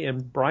Loy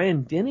and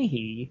Brian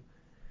Dennehy.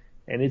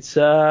 And it's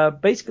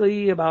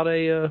basically about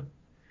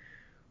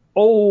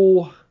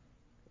also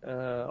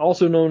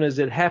known as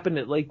It Happened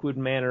at Lakewood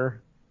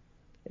Manor.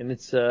 And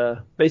it's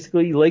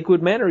basically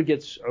Lakewood Manor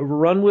gets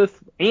overrun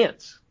with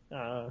ants.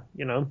 So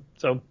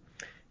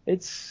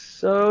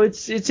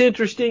it's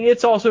interesting.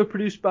 It's also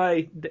produced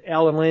by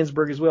Alan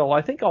Landsberg as well.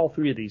 I think all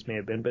 3 of these may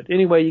have been. But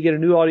anyway, you get a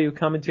new audio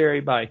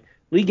commentary by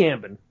Lee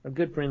Gambin, a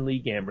good friend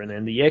Lee Gambin,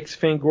 and the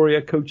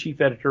ex-Fangoria co-chief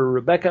editor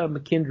Rebecca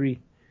McKendry.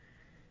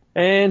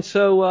 And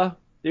so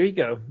there you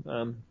go.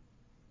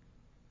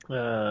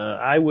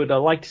 I would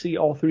like to see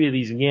all 3 of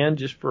these again,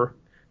 just for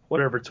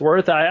whatever it's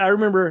worth. I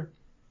remember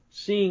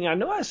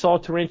I saw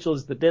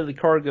Tarantulas, The Deadly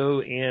Cargo,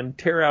 and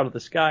Terror Out of the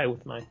Sky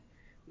with my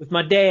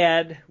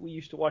dad. We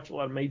used to watch a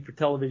lot of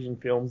made-for-television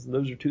films, and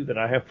those are 2 that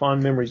I have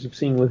fond memories of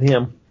seeing with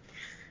him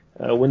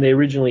when they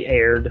originally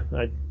aired.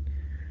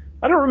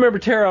 I don't remember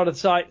Terror Out of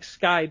the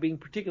Sky being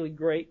particularly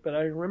great, but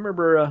I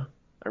remember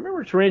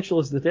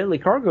Tarantulas, The Deadly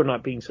Cargo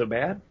not being so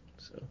bad.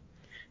 So,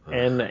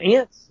 and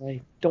Ants,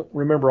 I don't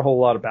remember a whole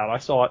lot about. I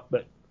saw it,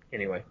 but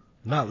anyway.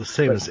 Not the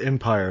same as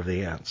Empire of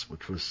the Ants,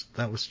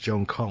 that was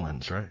Joan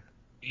Collins, right?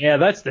 Yeah,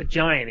 that's the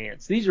giant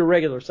ants. These are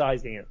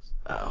regular-sized ants.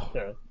 Oh.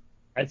 So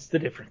that's the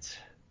difference.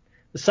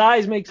 The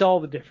size makes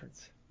all the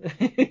difference.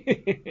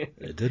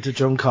 It did to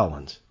Joan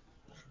Collins.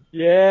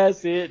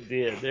 Yes, it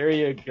did. There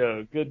you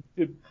go.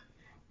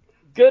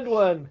 Good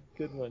one.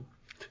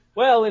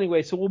 Well,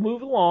 anyway, so we'll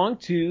move along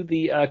to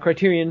the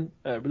Criterion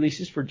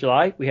releases for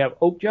July. We have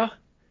Okja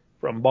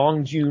from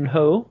Bong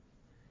Joon-ho,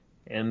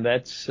 and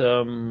that's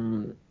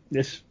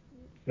this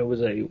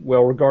was a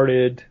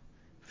well-regarded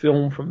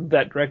film from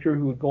that director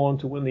who would go on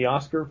to win the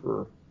Oscar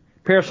for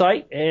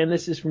Parasite, and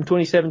this is from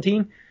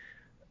 2017.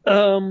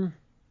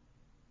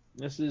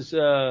 This is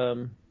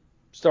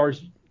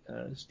stars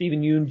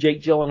Stephen Yeun,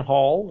 Jake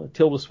Gyllenhaal,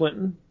 Tilda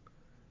Swinton,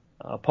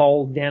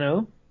 Paul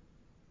Dano,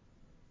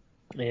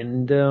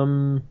 and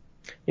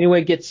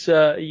anyway, gets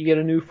you get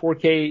a new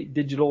 4K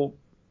digital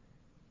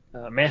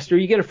master.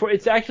 You get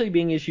it's actually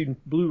being issued in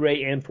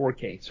Blu-ray and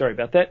 4K. Sorry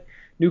about that.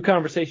 New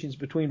conversations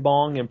between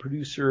Bong and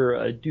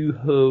producer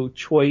Doo-Ho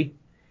Choi.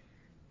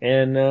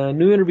 And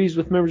new interviews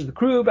with members of the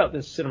crew about the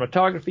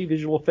cinematography,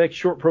 visual effects,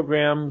 short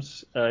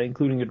programs,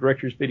 including a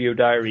director's video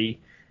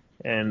diary,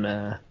 and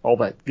all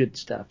that good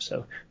stuff.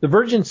 So The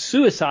Virgin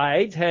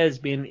Suicides has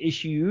been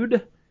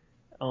issued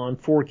on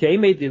 4K,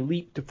 made the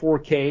leap to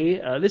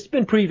 4K. This has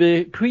been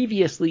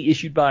previously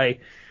issued by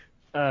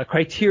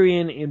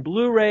Criterion in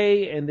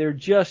Blu-ray, and they're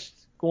just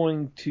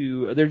porting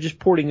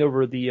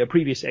over the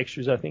previous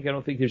extras. I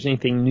don't think there's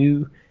anything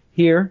new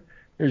here.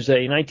 There's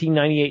a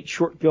 1998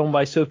 short film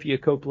by Sofia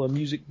Coppola,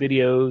 music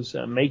videos,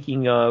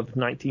 making of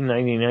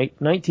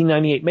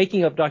 1998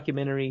 making of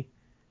documentary,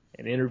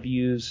 and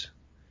interviews.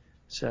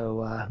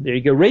 So there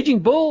you go. Raging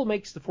Bull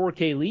makes the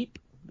 4K leap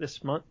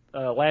this month,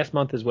 last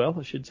month as well,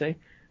 I should say.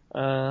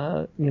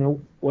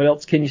 What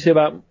else can you say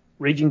about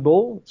Raging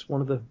Bull? It's one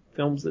of the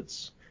films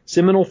that's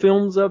seminal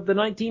films of the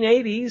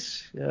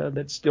 1980s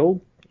that's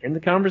still in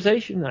the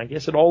conversation. I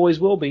guess it always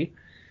will be.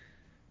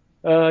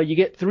 You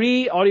get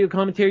 3 audio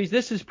commentaries.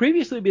 This has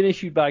previously been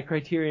issued by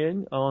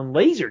Criterion on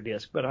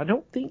Laserdisc, but I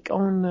don't think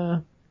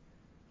on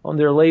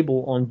their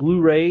label on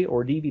Blu-ray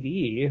or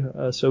DVD.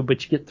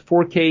 But you get the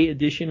 4K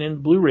edition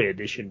and Blu-ray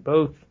edition.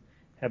 Both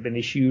have been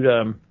issued.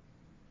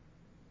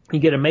 You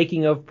get a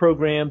making of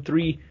program,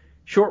 3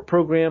 short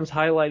programs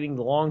highlighting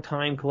the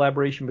long-time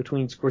collaboration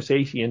between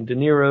Scorsese and De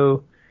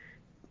Niro.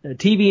 A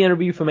TV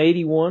interview from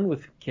 '81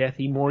 with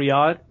Kathy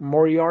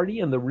Moriarty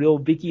and the real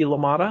Vicky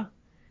LaMotta.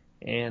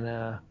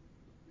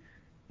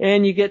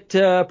 And you get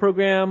a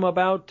program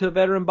about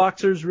veteran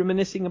boxers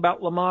reminiscing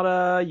about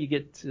LaMotta. You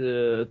get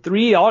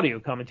 3 audio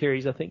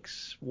commentaries. I think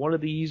one of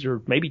these or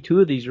maybe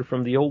 2 of these are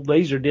from the old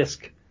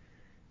Laserdisc.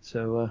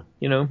 So,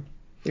 there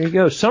you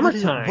go.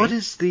 Summertime. What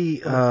is the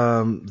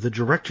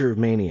director of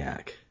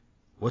Maniac?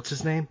 What's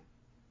his name?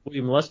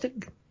 William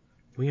Lustig.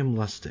 William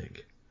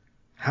Lustig.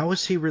 How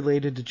is he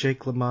related to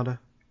Jake LaMotta?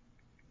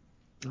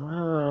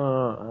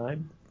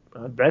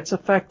 That's a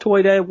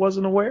factoid I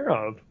wasn't aware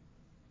of.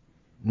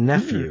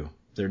 Nephew.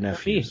 They're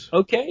nephews.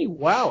 Okay,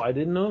 wow, I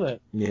didn't know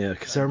that. Yeah,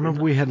 because I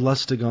remember we had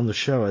Lustig on the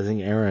show. I think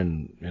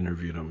Aaron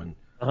interviewed him, and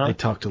they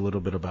talked a little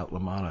bit about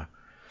LaMotta.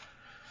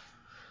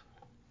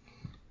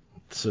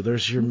 So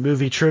there's your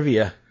movie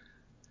trivia.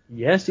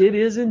 Yes, it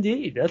is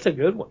indeed. That's a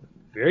good one.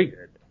 Very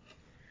good.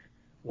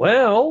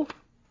 Well,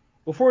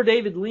 before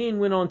David Lean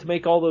went on to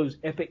make all those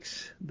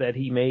epics that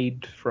he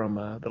made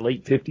from the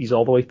late 50s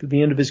all the way through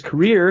the end of his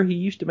career, he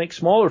used to make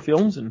smaller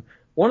films, and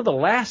one of the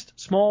last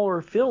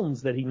smaller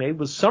films that he made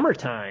was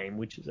Summertime,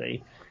 which is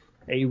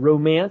a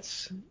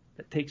romance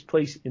that takes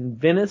place in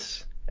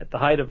Venice at the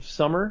height of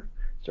summer,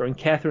 starring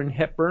Katharine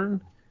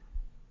Hepburn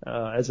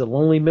as a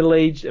lonely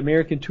middle-aged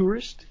American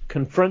tourist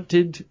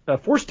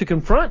forced to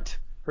confront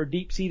her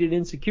deep-seated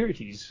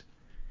insecurities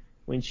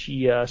when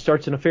she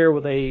starts an affair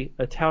with a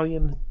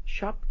Italian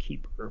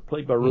shopkeeper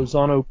played by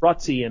Rossano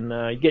Brazzi, and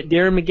you get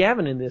Darren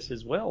McGavin in this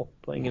as well,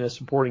 playing in a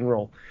supporting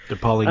role. Did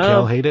Pauline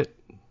Kael hate it?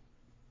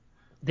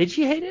 Did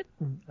she hate it?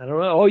 I don't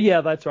know. Oh,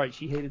 yeah, that's right.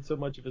 She hated so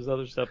much of his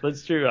other stuff.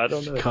 That's true. I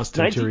don't know. She cussed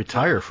him to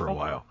retire for a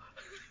while.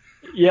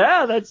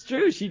 Yeah, that's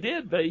true. She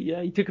did. But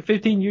yeah, he took a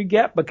 15-year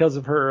gap because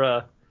of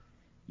her.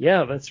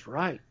 Yeah, that's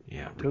right.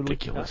 Yeah,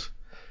 ridiculous.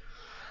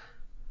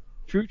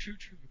 True.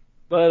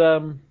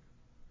 But,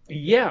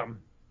 yeah.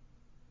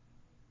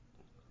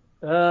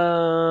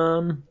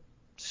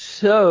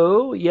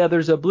 So, yeah,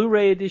 there's a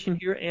Blu-ray edition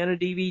here and a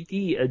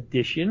DVD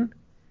edition.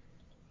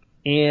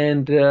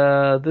 And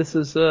this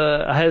is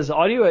has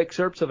audio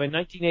excerpts of a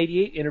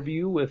 1988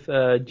 interview with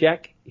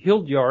Jack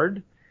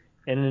Hildyard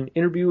and an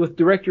interview with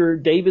director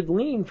David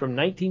Lean from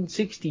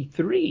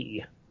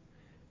 1963,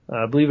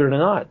 believe it or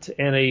not,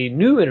 and a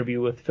new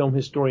interview with film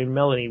historian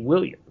Melanie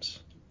Williams.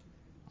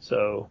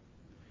 So,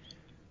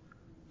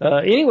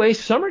 anyway,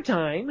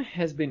 Summertime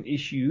has been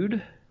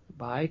issued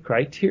by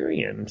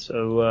Criterion.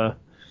 So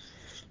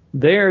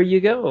there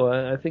you go.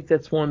 I think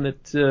that's one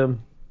that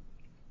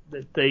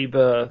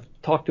they've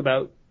talked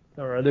about,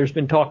 or there's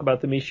been talk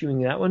about them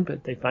issuing that one,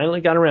 but they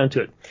finally got around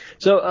to it.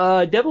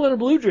 So Devil in a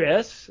Blue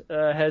Dress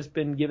has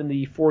been given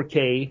the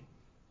 4K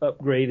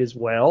upgrade as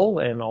well,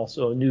 and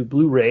also a new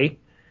Blu-ray.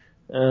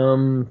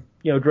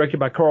 Directed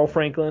by Carl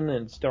Franklin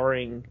and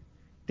starring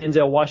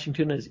Denzel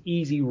Washington as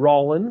Easy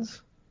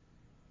Rawlins.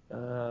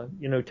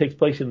 Takes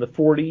place in the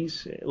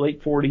 40s,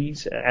 late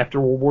 40s, after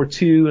World War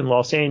II in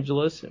Los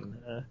Angeles, and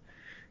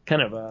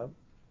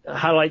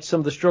highlights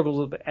some of the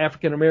struggles that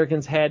African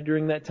Americans had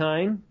during that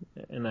time.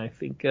 And I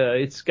think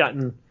it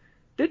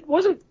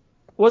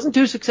wasn't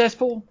too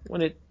successful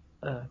when it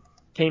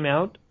came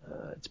out.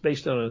 It's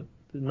based on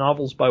the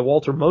novels by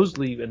Walter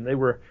Mosley, and they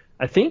were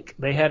I think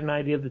they had an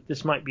idea that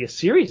this might be a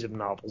series of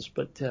novels,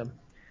 but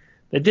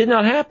that did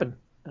not happen.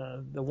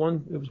 It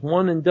was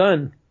one and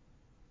done.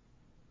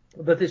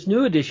 But this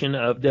new edition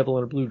of Devil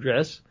in a Blue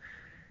Dress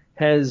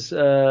has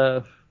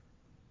it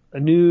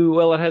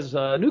has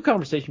a new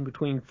conversation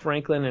between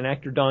Franklin and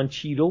actor Don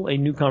Cheadle, a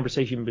new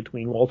conversation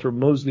between Walter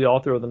Mosley,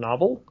 author of the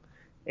novel,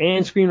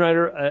 and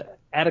screenwriter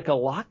Attica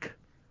Locke,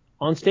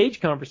 on-stage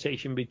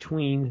conversation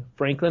between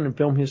Franklin and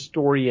film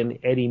historian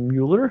Eddie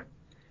Mueller,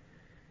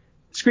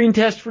 screen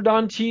test for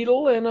Don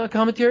Cheadle, and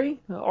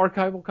commentary,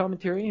 archival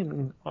commentary.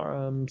 And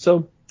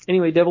so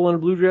anyway, Devil in a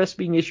Blue Dress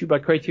being issued by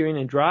Criterion,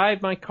 and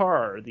Drive My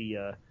Car,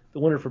 the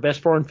winner for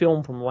Best Foreign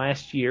Film from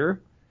last year.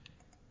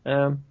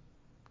 I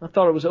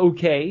thought it was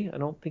okay. I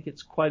don't think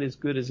it's quite as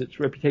good as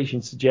its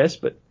reputation suggests,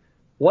 but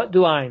what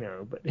do I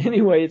know? But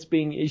anyway, it's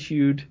being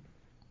issued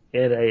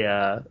at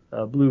a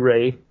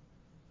Blu-ray.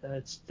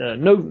 It's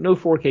no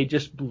 4K,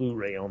 just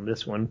Blu-ray on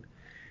this one.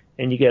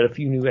 And you get a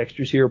few new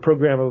extras here, a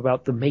program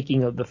about the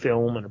making of the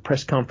film and a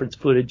press conference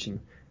footage and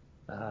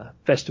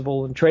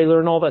festival and trailer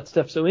and all that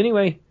stuff. So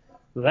anyway,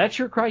 that's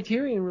your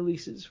Criterion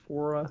releases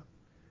for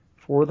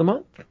the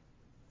month.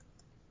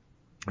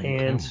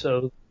 Okay. And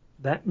so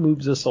that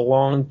moves us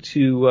along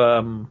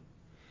to,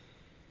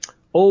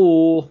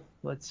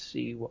 let's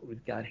see what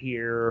we've got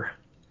here.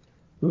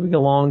 Moving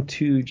along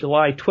to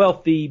July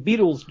 12th, the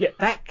Beatles Get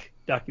Back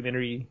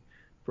documentary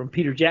from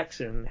Peter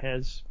Jackson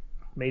has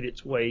made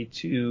its way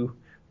to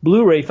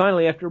Blu-ray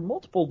finally after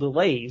multiple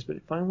delays, but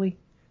it finally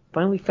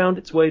found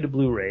its way to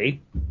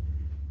Blu-ray.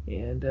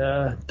 And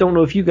don't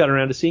know if you got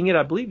around to seeing it.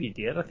 I believe you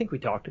did. I think we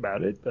talked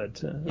about it,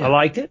 but I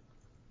liked it.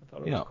 I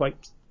thought it was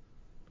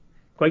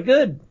quite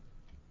good.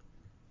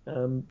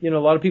 A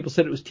lot of people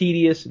said it was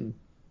tedious and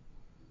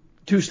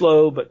too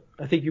slow, but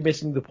I think you're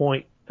missing the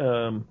point.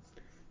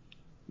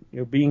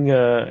 Being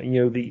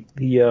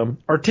the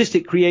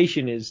artistic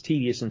creation is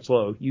tedious and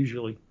slow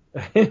usually,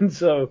 and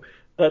so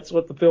that's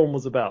what the film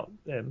was about.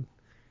 And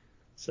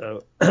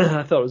so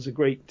I thought it was a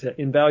great,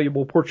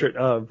 invaluable portrait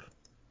of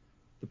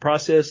the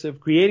process of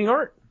creating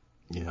art,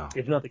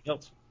 if nothing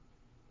else.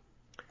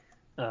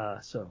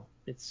 So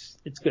it's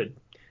good.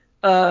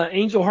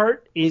 Angel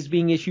Heart is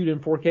being issued in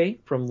 4K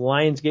from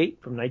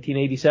Lionsgate from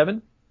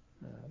 1987.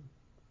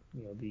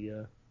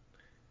 The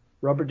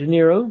Robert De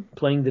Niro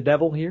playing the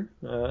devil here.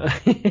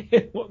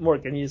 What more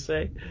can you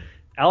say?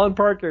 Alan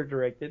Parker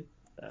directed.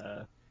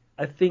 I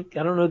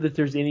don't know that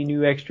there's any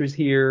new extras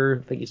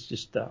here. I think it's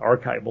just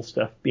archival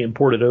stuff being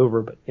ported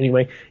over. But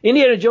anyway,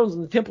 Indiana Jones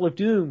and the Temple of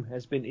Doom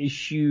has been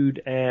issued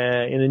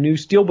in a new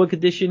Steelbook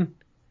edition.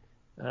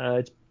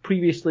 It's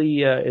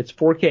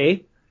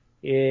 4K.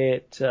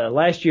 It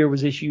last year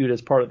was issued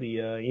as part of the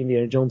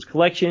Indiana Jones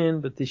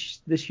collection, but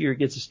this year it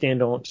gets a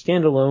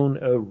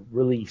standalone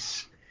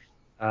release.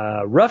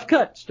 Rough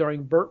Cut,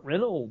 starring Burt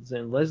Reynolds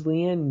and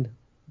Leslie Ann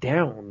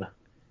Down,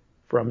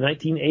 from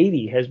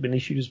 1980, has been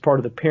issued as part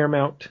of the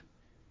Paramount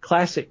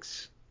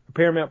Classics,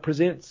 Paramount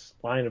Presents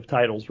line of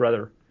titles,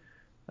 rather.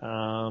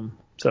 I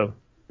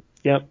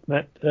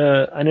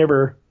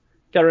never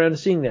got around to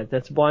seeing that.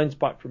 That's a blind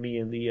spot for me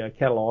in the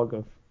catalog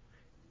on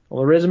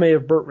the resume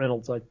of Burt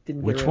Reynolds. I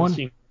didn't get around to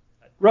seeing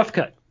Rough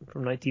Cut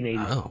from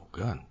 1980. Oh,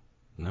 God.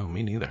 No,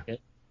 me neither. Yeah.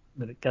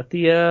 But it got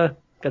the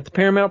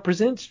Paramount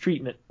Presents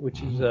treatment,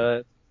 which is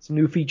it's a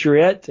new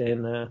featurette,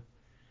 and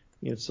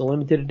it's a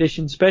limited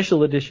edition,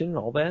 special edition, and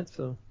all that.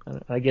 So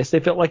I guess they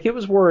felt like it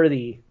was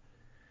worthy.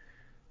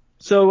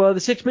 So the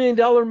 $6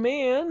 Million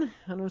Man,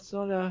 I know it's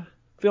not a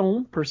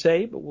film per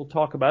se, but we'll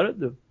talk about it.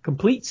 The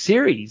complete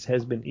series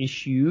has been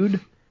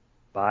issued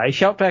by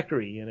Shout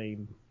Factory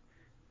in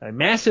a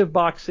massive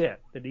box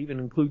set that even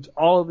includes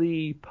all of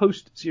the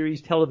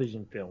post-series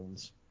television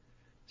films.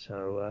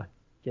 So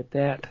get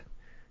that.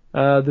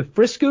 The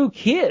Frisco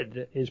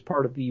Kid is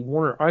part of the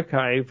Warner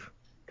Archive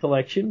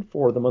collection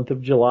for the month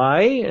of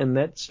July, and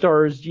that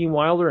stars Gene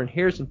Wilder and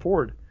Harrison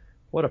Ford.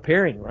 What a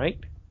pairing, right?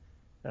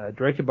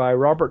 Directed by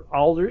Robert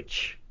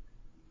Aldrich,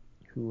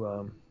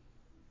 who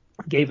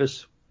gave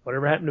us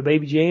Whatever Happened to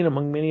Baby Jane,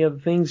 among many other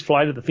things,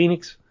 Flight of the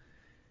Phoenix.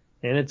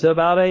 And it's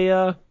about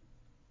a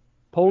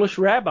Polish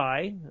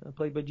rabbi,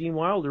 played by Gene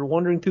Wilder,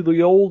 wandering through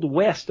the Old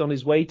West on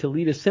his way to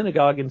lead a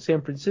synagogue in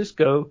San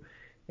Francisco.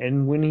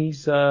 And when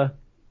he's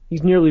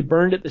nearly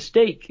burned at the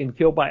stake and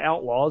killed by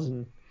outlaws,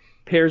 and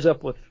pairs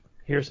up with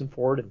Harrison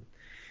Ford. And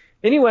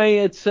anyway,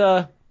 it's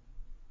has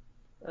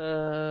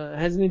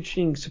an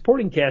interesting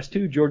supporting cast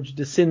too. George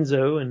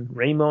DeCenzo and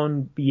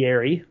Raymond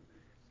Bieri,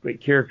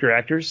 great character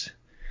actors.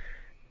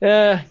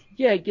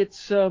 It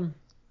gets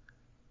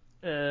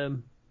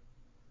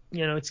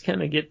it's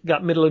kind of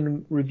got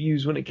middling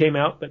reviews when it came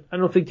out, but I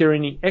don't think there are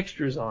any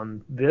extras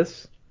on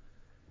this.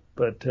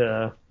 But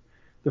the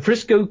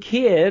Frisco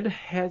Kid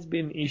has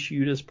been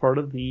issued as part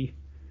of the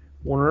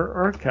Warner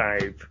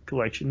Archive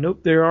collection.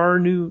 Nope, there are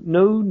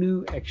no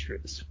new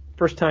extras.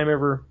 First time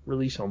ever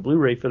release on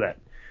Blu-ray for that.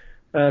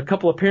 A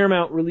couple of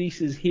Paramount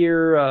releases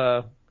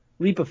here.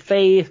 Leap of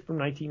Faith from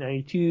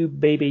 1992,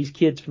 Bebe's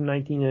Kids from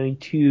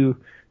 1992,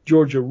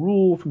 Georgia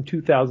Rule from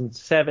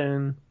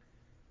 2007,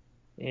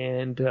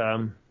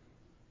 and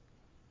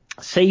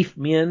Safe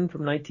Men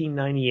from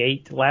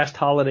 1998, Last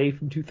Holiday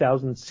from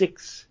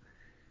 2006.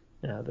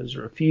 Those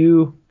are a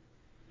few.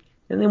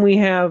 And then we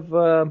have,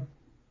 What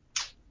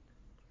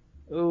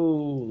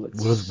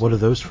are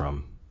those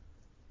from?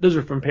 Those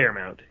are from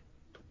Paramount.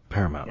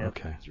 Paramount, Yeah,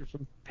 okay. Those are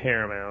from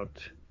Paramount.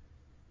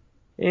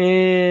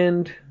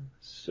 And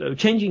so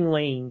Changing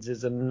Lanes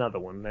is another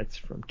one. That's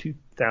from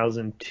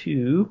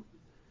 2002.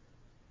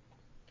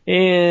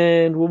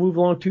 And we'll move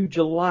along to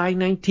July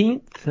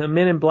 19th.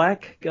 Men in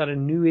Black got a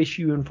new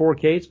issue in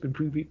 4K. It's been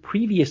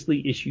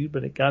previously issued,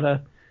 but it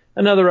got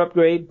another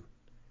upgrade.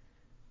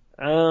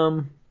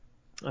 I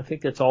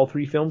think that's all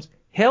three films.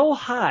 Hell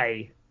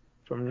High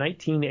from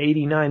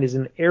 1989 is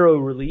an Arrow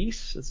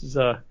release. This is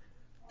a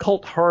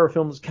cult horror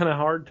film that's kind of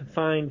hard to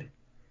find.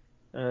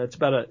 It's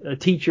about a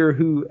teacher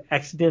who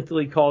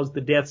accidentally caused the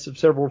deaths of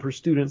several of her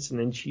students, and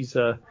then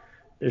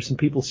there's some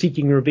people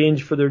seeking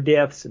revenge for their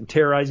deaths and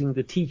terrorizing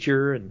the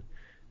teacher, and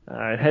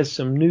it has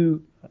some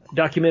new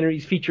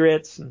documentaries,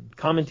 featurettes, and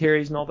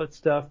commentaries and all that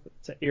stuff.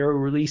 It's an Arrow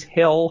release,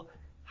 Hell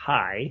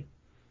High.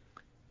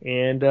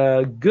 And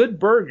Good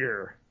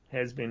Burger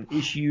has been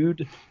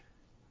issued.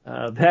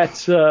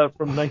 That's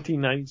from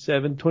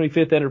 1997,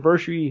 25th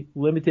anniversary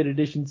limited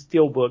edition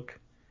steelbook.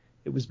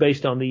 It was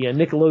based on the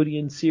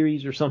Nickelodeon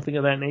series or something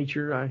of that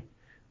nature. I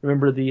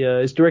remember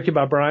it's directed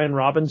by Brian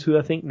Robbins, who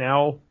I think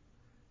now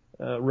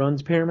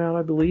runs Paramount,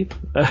 I believe.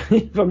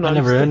 If I'm not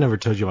I never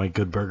told you my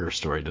Good Burger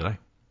story, did I?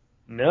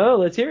 No,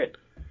 let's hear it.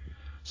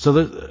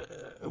 So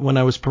when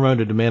I was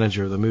promoted to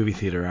manager of the movie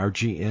theater, our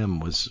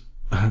GM was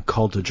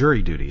called to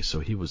jury duty, so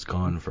he was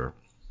gone for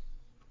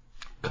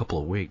a couple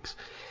of weeks.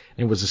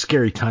 And it was a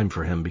scary time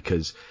for him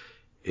because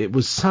it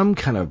was some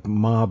kind of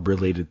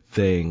mob-related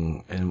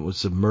thing, and it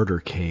was a murder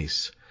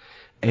case.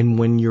 And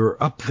when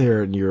you're up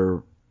there and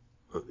you're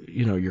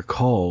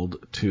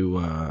called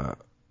to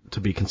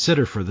be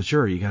considered for the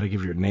jury, you got to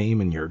give your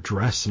name and your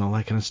address and all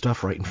that kind of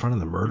stuff right in front of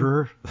the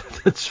murderer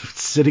that's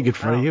sitting in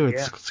front of you.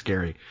 It's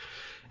scary.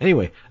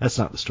 Anyway, that's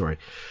not the story.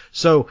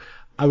 So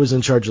I was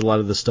in charge of a lot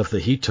of the stuff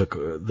that he took,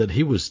 that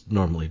he was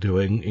normally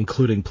doing,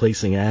 including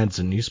placing ads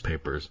in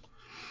newspapers.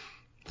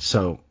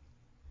 So,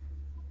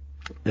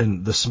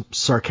 and the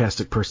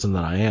sarcastic person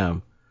that I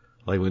am,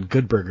 like when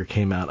Good Burger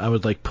came out, I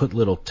would like put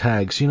little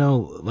tags,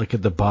 like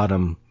at the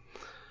bottom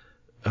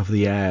of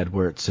the ad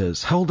where it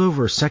says held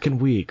over second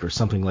week or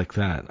something like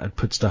that. I'd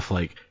put stuff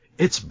like,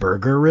 it's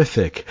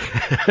burgerific.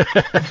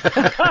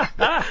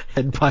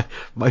 And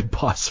my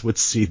boss would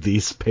see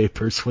these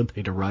papers when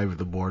they'd arrive in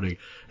the morning,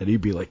 and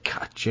he'd be like,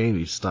 God,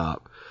 Jamie,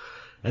 stop.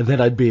 And then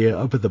I'd be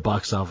up at the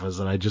box office,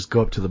 and I'd just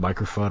go up to the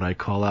microphone, I'd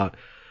call out,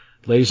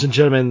 ladies and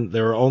gentlemen,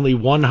 there are only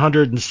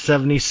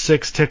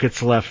 176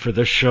 tickets left for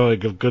this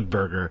showing of Good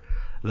Burger.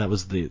 And that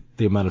was the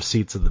amount of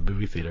seats in the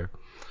movie theater.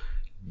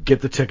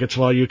 Get the tickets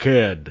while you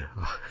can.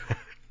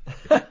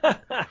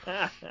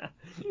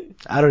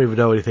 I don't even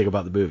know anything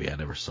about the movie. I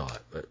never saw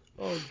it. But.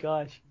 Oh,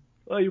 gosh.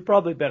 Well, you're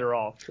probably better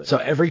off. So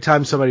every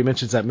time somebody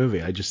mentions that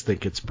movie, I just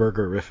think it's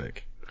burgerific.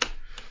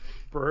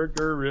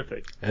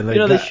 Burgerific. And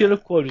they should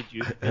have quoted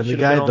you. And the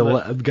guy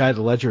at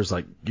the ledger was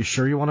like, you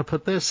sure you want to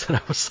put this? And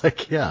I was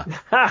like, yeah.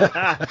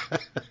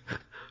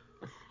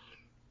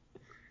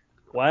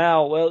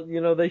 Wow.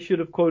 Well, they should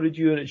have quoted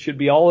you, and it should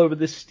be all over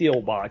this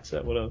steel box.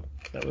 That would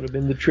have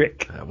been the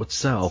trick. That would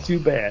sell. It's too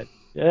bad.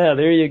 Yeah,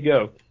 there you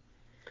go.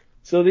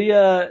 So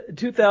the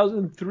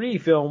 2003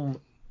 film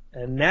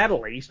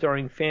Natalie,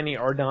 starring Fanny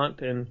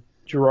Ardant and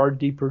Gerard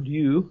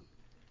Depardieu,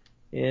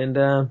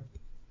 and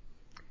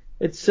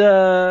it's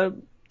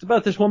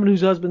about this woman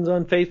whose husband's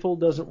unfaithful,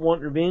 doesn't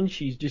want revenge.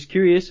 She's just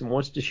curious and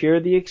wants to share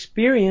the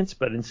experience,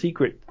 but in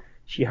secret.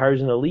 She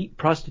hires an elite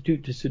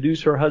prostitute to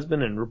seduce her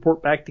husband and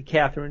report back to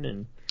Catherine.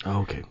 And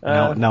okay,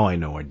 now I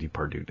know why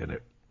Depardieu did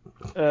it.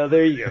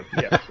 There you go.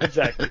 Yeah,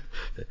 exactly.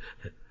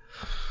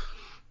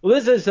 Well,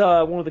 this is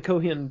one of the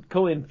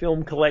Cohen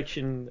film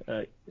collection,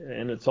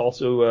 and it's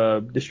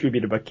also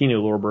distributed by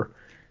Kino Lorber.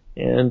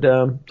 And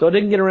so I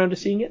didn't get around to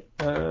seeing it,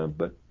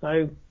 but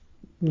I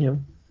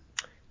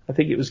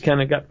think it was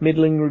kind of got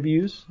middling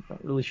reviews.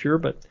 Not really sure,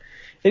 but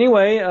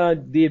anyway,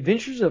 The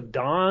Adventures of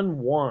Don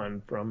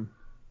Juan from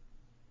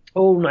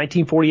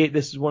 1948.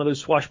 This is one of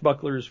those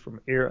swashbucklers from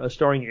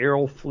starring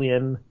Errol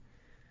Flynn.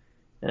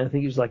 And I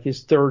think it was like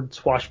his third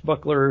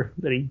swashbuckler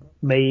that he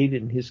made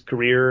in his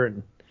career.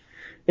 And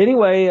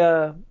anyway,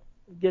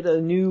 get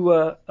a new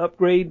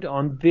upgrade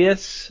on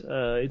this.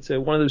 It's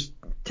one of those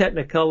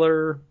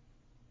Technicolor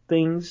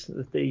things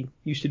that they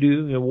used to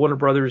do. Warner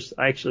Brothers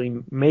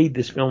actually made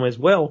this film as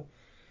well.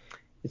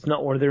 It's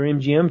not one of their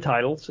MGM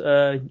titles.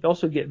 You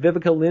also get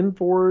Vivica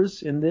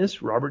Lindfors in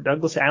this, Robert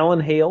Douglas, Alan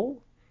Hale,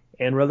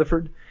 Ann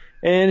Rutherford.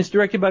 And it's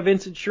directed by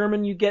Vincent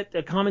Sherman. You get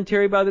a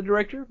commentary by the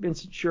director,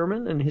 Vincent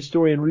Sherman, and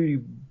historian Rudy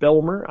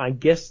Belmer. I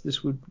guess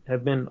this would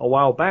have been a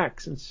while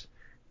back, since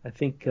I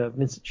think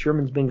Vincent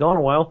Sherman's been gone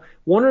a while.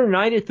 Warner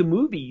Night at the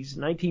Movies,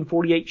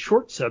 1948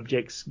 Short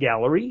Subjects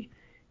Gallery.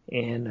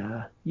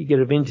 And you get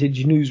a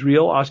vintage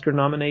newsreel,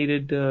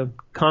 Oscar-nominated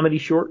comedy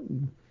short,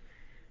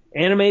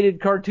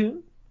 animated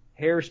cartoon,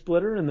 Hair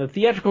Splitter, and the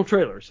theatrical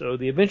trailer. So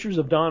The Adventures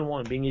of Don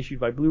Juan being issued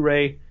by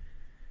Blu-ray.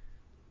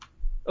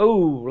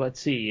 Oh, let's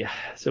see.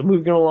 So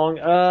moving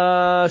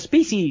along.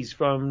 Species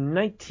from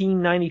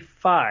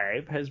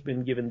 1995 has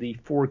been given the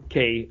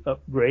 4K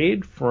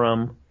upgrade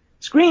from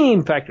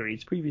Scream Factory.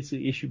 It's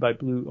previously issued by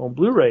on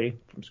Blu-ray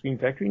from Scream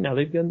Factory. Now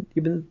they've gone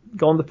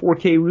the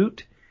 4K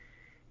route.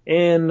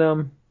 And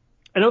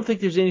I don't think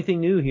there's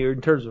anything new here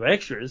in terms of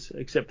extras,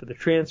 except for the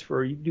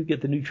transfer. You do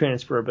get the new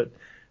transfer, but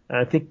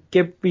I think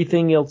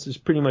everything else is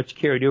pretty much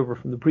carried over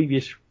from the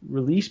previous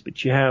release.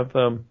 But you have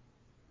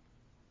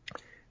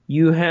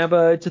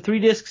it's a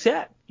 3-disc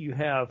set. You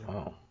have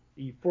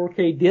the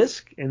 4K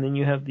disc, and then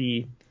you have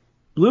the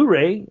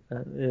Blu-ray,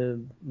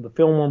 the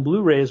film on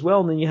Blu-ray as well,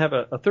 and then you have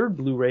a third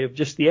Blu-ray of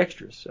just the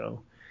extras.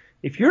 So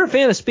if you're a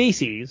fan of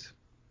Species,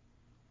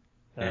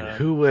 and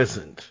who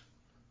isn't?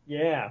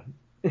 Yeah.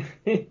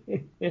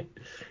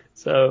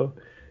 So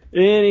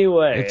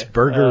anyway, it's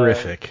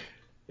burgerific.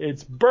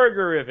 It's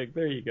burgerific.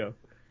 There you go.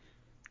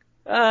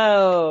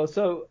 Oh,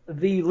 so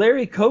the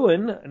Larry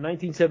Cohen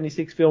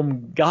 1976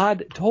 film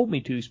God Told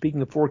Me To,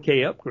 speaking of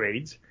 4K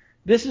upgrades,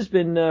 this has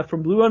been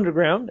from Blue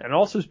Underground, and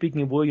also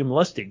speaking of William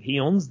Lustig,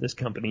 he owns this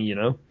company,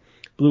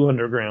 Blue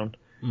Underground.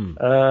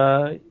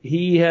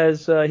 He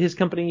has his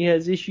company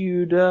has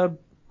issued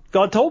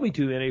God Told Me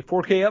To in a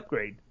 4K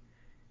upgrade.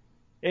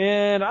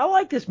 And I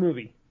like this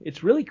movie.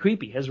 It's really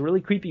creepy. It has a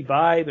really creepy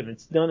vibe, and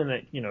it's done in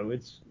that,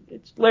 it's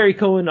Larry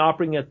Cohen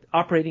operating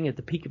at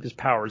the peak of his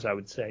powers, I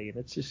would say. And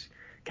it's just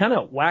kind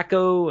of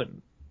wacko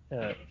and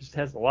just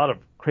has a lot of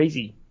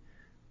crazy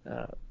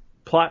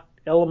plot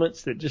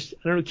elements that just, I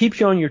don't know,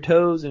 keeps you on your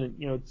toes.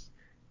 And, it's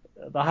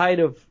the height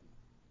of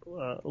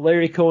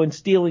Larry Cohen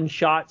stealing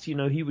shots. He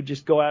would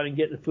just go out and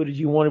get the footage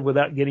he wanted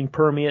without getting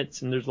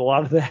permits, and there's a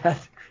lot of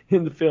that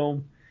in the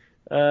film.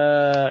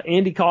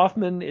 Andy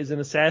Kaufman is an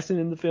assassin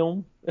in the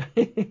film,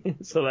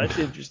 so that's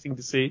interesting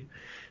to see.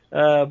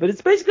 But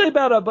it's basically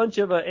about a bunch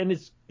of,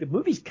 the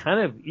movie's kind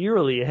of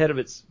eerily ahead of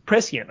its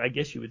prescient, I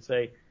guess you would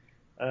say,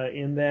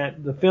 in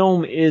that the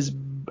film is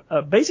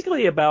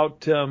basically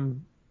about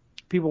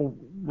people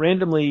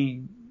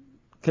randomly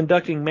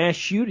conducting mass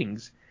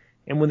shootings,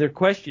 and when they're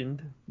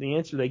questioned, the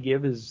answer they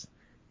give is,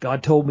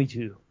 God told me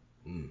to.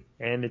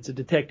 And it's a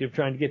detective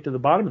trying to get to the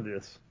bottom of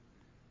this.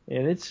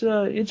 And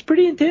it's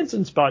pretty intense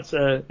in spots,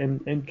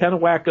 and kind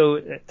of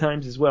wacko at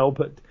times as well.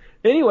 But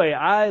anyway,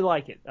 I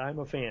like it. I'm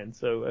a fan.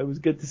 So it was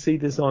good to see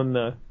this on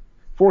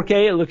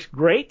 4K. It looks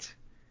great.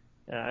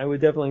 I would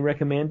definitely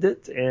recommend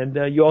it. And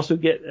you also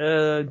get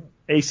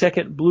a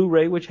second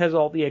Blu-ray, which has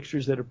all the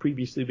extras that have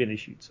previously been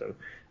issued. So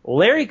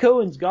Larry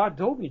Cohen's God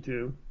Told Me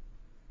To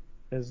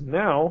has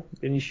now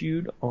been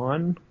issued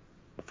on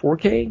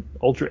 4K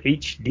Ultra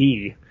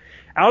HD.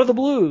 Out of the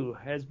Blue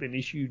has been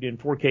issued in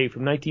 4K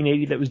from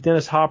 1980. That was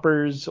Dennis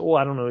Hopper's,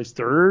 his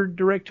third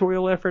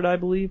directorial effort, I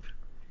believe.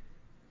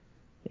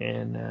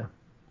 And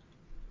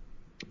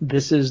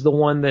this is the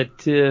one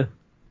that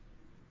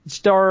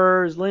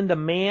stars Linda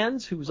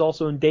Manz, who was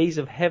also in Days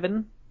of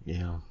Heaven.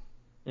 Yeah.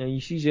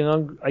 She's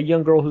a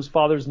young girl whose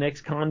father's an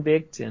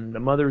ex-convict, and the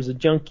mother is a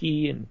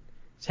junkie, and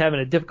is having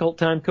a difficult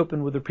time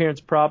coping with her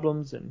parents'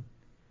 problems. And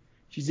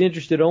she's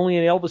interested only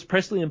in Elvis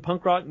Presley and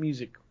punk rock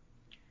music.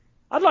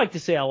 I'd like to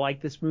say I like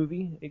this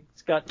movie.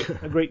 It's got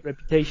a great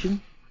reputation.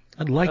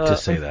 I'd like to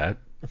say that.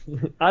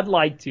 I'd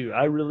like to.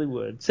 I really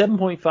would.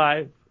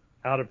 7.5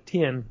 out of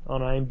 10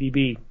 on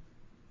IMDb.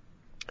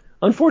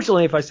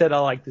 Unfortunately, if I said I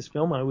like this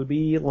film, I would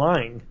be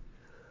lying.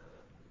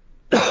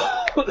 Here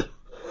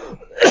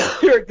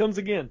it comes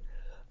again.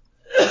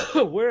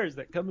 Where is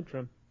that coming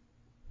from?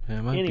 Yeah,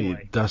 it might be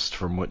dust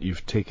from what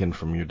you've taken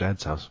from your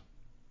dad's house.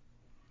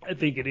 I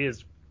think it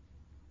is.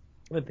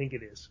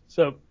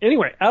 So,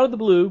 anyway, Out of the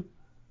Blue.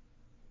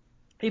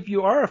 If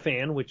you are a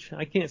fan, which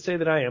I can't say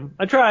that I am,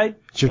 I tried.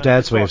 It's your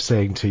dad's way of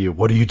saying to you,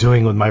 what are you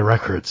doing with my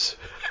records?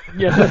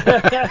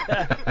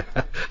 Yeah.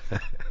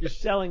 You're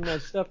selling my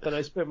stuff that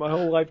I spent my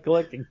whole life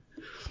collecting.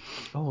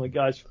 Oh my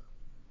gosh.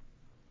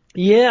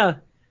 Yeah.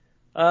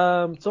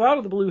 So Out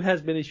of the Blue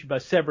has been issued by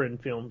Severin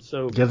Films.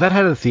 So yeah, that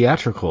had a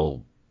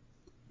theatrical,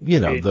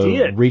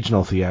 did.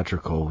 Regional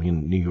theatrical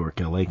in New York,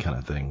 LA kind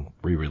of thing,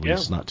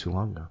 re-released not too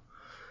long ago.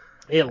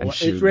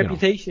 Its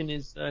reputation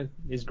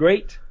is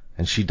great.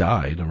 And she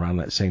died around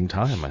that same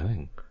time, I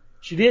think.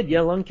 She did,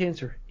 lung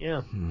cancer.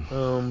 Yeah.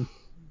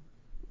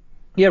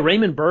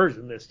 Raymond Burr's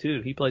in this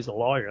too. He plays a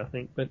lawyer, I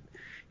think. But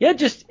yeah,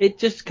 it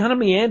just kind of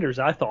meanders,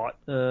 I thought.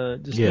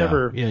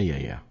 Never.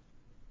 Yeah.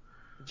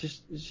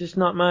 It's just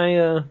not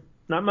my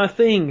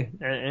thing.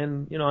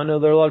 And I know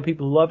there are a lot of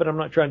people who love it. I'm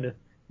not trying to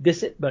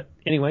diss it, but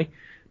anyway,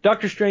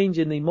 Doctor Strange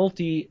in the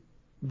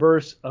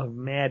Multiverse of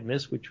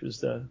Madness, which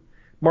was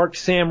Mark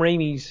Sam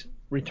Raimi's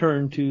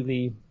return to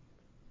the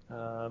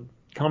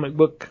comic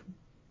book,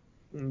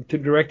 to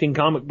directing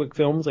comic book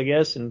films, I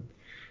guess. And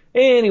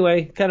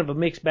anyway, kind of a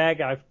mixed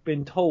bag, I've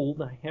been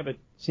told. I haven't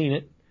seen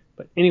it.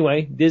 But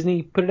anyway,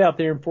 Disney put it out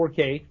there in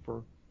 4K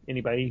for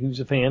anybody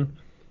who's a fan.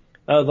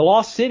 The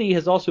Lost City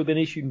has also been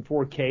issued in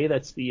 4K.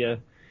 That's the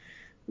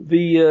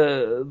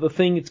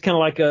thing. It's kind of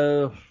like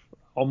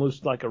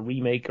almost like a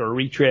remake or a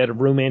retread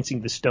of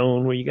Romancing the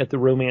Stone, where you got the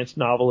romance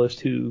novelist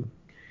who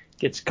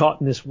gets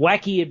caught in this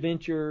wacky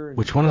adventure.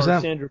 Which one is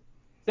that? Sandra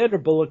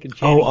Bullock and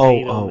Channing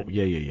Tatum.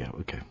 Yeah.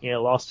 Okay. Yeah,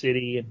 Lost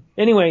City. And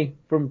anyway,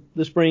 from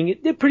the spring,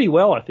 it did pretty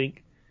well, I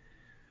think.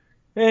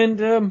 And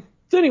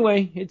so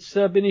anyway, it's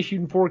been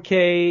issued in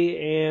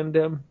 4K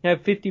and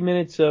have 50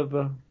 minutes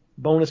of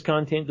bonus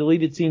content,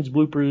 deleted scenes,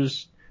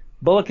 bloopers,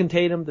 Bullock and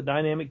Tatum, the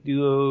dynamic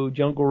duo,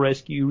 Jungle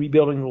Rescue,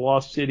 Building the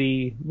Lost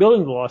City,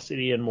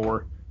 and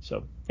more.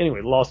 So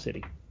anyway, Lost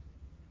City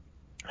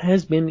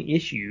has been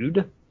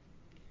issued.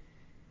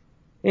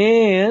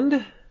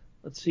 And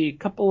let's see, a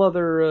couple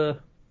other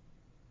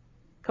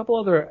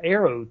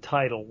Arrow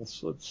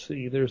titles. Let's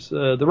see, there's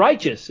The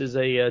Righteous is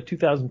a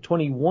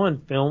 2021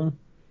 film.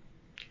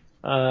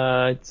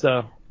 It's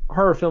a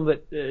horror film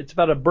that it's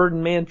about a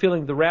burdened man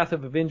feeling the wrath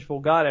of a vengeful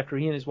God after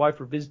he and his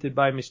wife were visited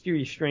by a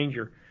mysterious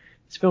stranger.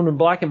 It's filmed in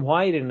black and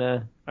white, and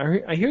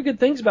I hear good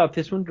things about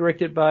this one.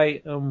 Directed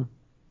by I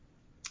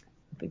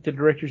think the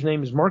director's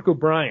name is Mark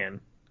O'Brien,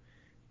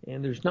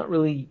 and there's not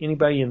really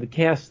anybody in the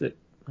cast that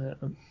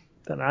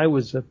I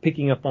was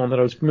picking up on that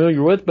I was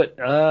familiar with, but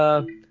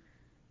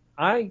like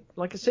I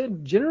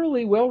said,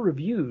 generally well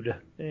reviewed,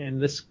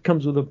 and this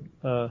comes with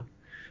a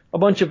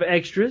bunch of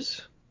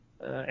extras,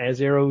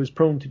 as Arrow is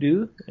prone to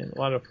do, and a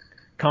lot of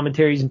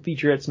commentaries and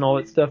featurettes and all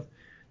that stuff.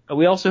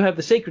 We also have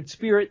The Sacred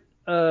Spirit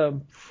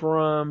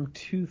from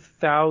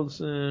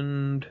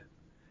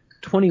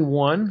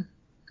 2021,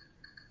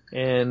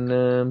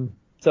 and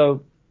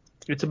so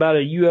it's about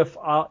a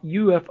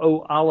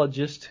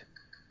UFOologist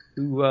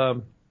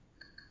who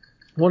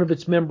one of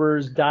its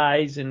members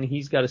dies, and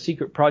he's got a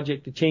secret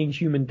project to change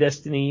human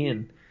destiny,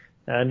 and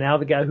now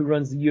the guy who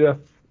runs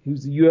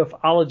who's the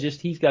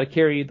ufologist, he's got to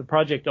carry the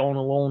project on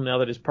alone now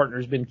that his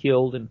partner's been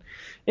killed. And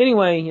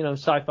anyway,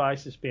 sci-fi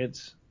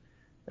suspense,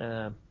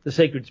 The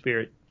Sacred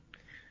Spirit.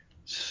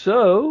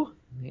 So,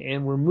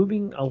 and we're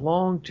moving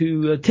along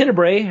to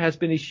Tenebrae has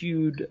been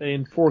issued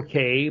in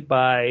 4K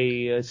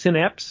by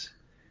Synapse,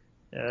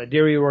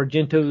 Dario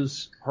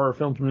Argento's horror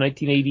film from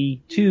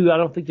 1982. I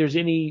don't think there's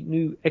any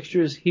new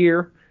extras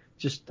here,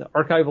 just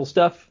archival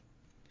stuff.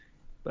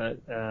 But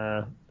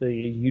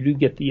you do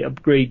get the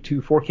upgrade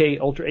to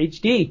 4K Ultra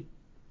HD.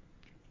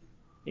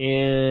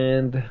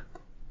 And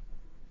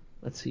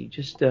let's see,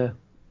 just a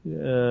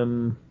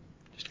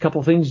couple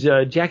of things.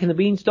 Jack and the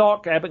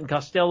Beanstalk, Abbott and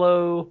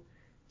Costello,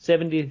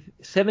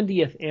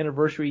 70th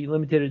anniversary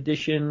limited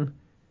edition.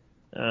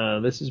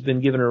 This has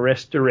been given a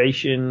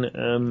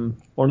restoration.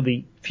 One of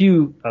the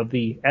few of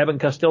the Abbott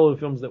and Costello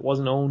films that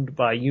wasn't owned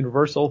by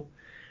Universal.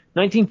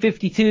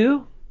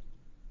 1952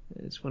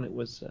 is when it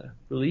was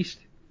released.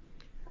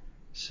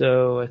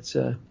 So it's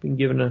been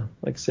given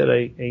like I said,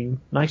 a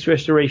nice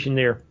restoration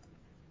there.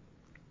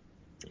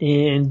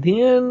 And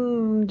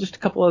then just a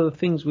couple other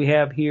things we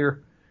have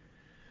here.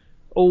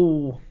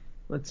 Oh,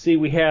 let's see.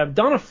 We have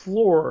Donna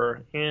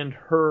Floor and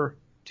Her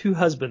Two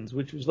Husbands,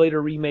 which was later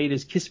remade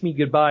as Kiss Me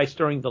Goodbye,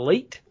 starring the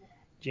late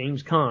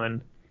James Caan.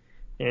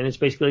 And it's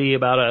basically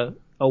about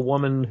a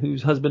woman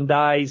whose husband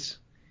dies,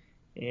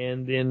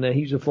 and then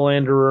he's a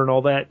philanderer and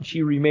all that, and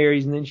she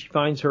remarries, and then she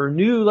finds her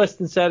new, less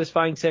than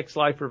satisfying sex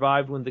life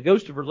revived when the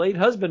ghost of her late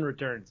husband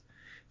returns.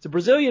 It's a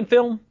Brazilian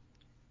film,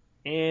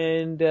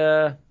 and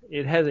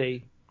it has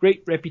a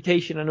great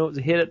reputation. I know it was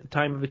a hit at the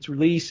time of its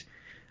release.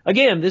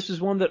 Again, this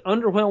is one that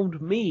underwhelmed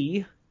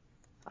me.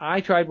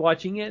 I tried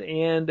watching it,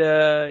 and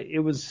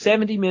it was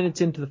 70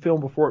 minutes into the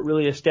film before it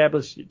really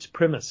established its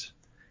premise.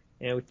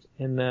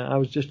 And I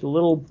was just a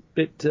little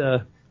bit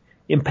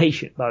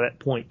impatient by that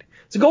point.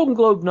 It's a Golden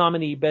Globe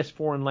nominee, Best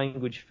Foreign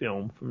Language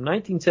Film from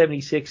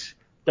 1976.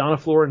 Donna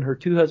Floor and Her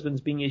Two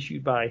Husbands being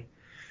issued by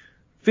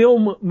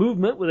Film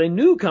Movement with a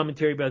new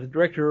commentary by the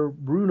director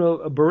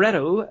Bruno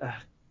Barreto.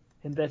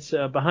 And that's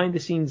behind the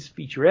scenes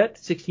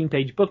featurette,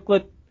 16-page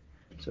booklet.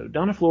 So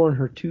Donna Floor and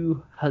Her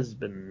Two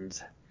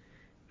Husbands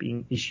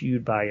being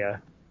issued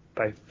by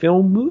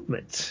Film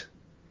Movement.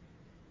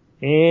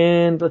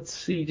 And let's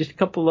see, just a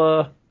couple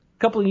of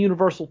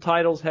Universal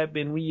titles have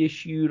been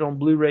reissued on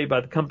Blu-ray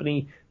by the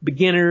company.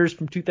 Beginners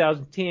from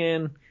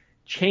 2010,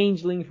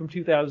 Changeling from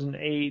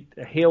 2008,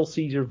 Hail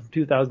Caesar from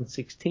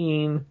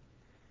 2016,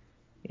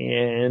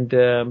 and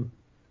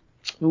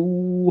just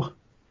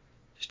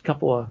a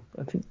couple of,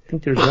 I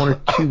think there's one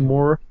or two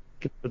more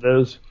for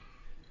those.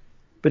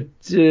 But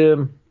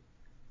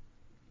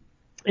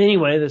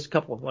anyway, there's a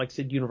couple of, like I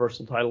said,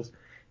 Universal titles.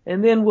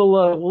 And then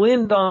we'll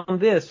end on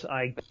this,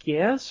 I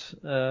guess.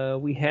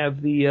 We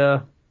have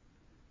the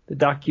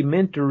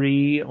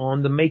documentary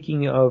on the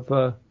making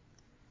of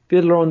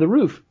Fiddler on the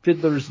Roof,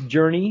 Fiddler's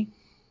Journey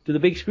to the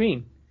Big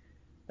Screen,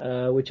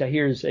 which I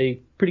hear is a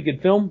pretty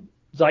good film.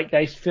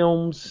 Zeitgeist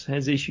Films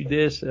has issued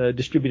this,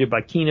 distributed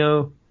by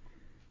Kino,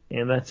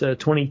 and that's a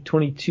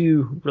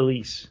 2022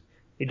 release.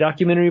 A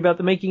documentary about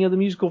the making of the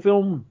musical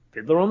film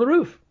Fiddler on the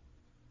Roof.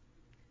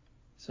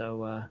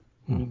 So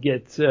you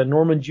get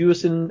Norman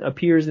Jewison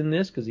appears in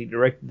this because he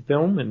directed the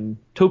film, and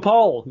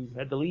Topol, who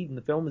had the lead in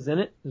the film, is in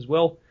it as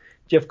well.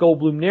 Jeff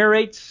Goldblum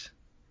narrates,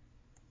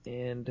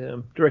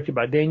 and directed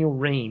by Daniel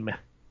Raim.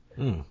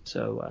 Hmm.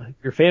 So if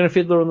you're a fan of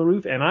Fiddler on the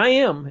Roof, and I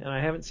am, and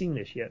I haven't seen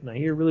this yet, and I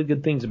hear really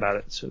good things about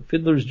it. So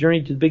Fiddler's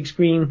Journey to the Big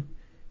Screen,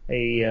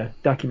 a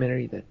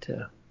documentary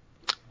that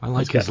I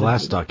like his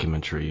last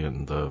documentary,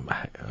 and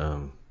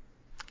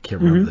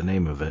can't remember the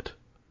name of it.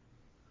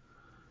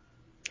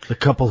 The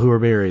couple who are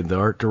married, the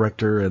art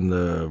director and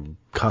the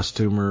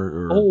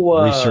costumer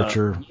or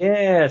researcher.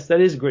 Yes, that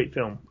is a great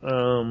film.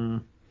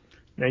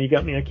 Now you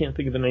got me. I can't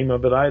think of the name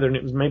of it either, and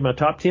it was made my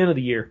top 10 of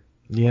the year.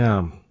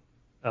 Yeah.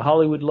 A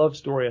Hollywood Love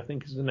Story, I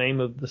think, is the name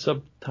of the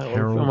subtitle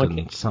Harold of the film.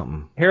 And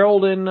something.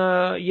 Harold and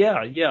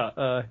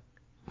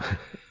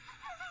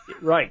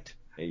right.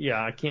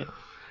 Yeah, I can't.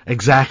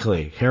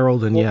 Exactly.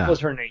 Harold and What was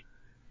her name?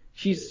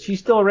 She's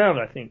still around,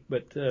 I think,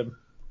 but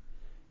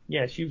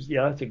she was.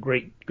 Yeah, that's a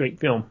great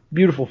film,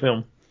 beautiful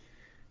film.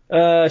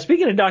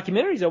 Speaking of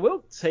documentaries, I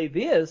will say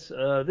this.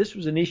 This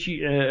was an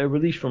issue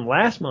released from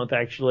last month,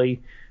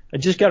 actually. I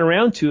just got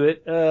around to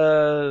it.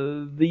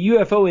 The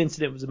UFO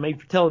incident was a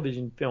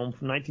made-for-television film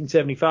from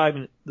 1975,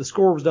 and the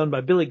score was done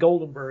by Billy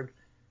Goldenberg,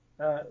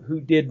 who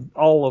did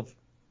all of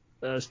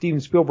Steven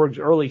Spielberg's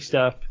early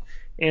stuff.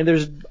 And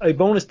there's a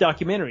bonus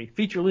documentary,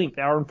 feature-length,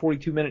 hour and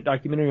 42-minute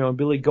documentary on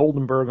Billy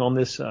Goldenberg on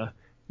this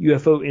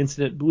UFO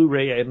incident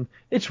Blu-ray, and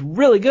it's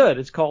really good.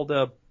 It's called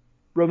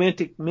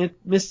Romantic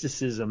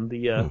Mysticism,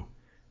 the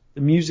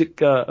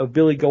music of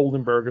Billy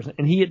Goldenberg,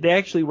 and they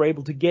actually were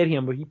able to get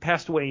him, but he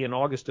passed away in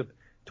August of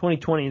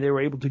 2020. They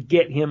were able to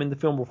get him in the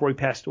film before he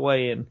passed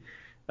away, and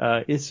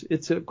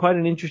it's quite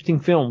an interesting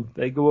film.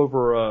 They go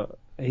over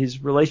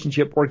his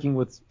relationship working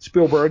with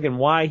Spielberg and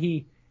why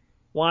he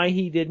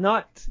did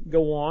not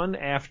go on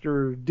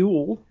after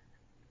Duel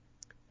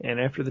and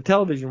after the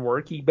television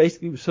work. He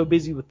basically was so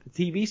busy with the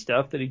TV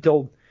stuff that he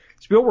told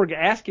Spielberg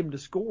to ask him to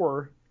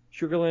score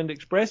Sugarland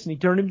Express, and he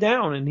turned him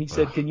down. And he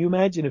said, "Can you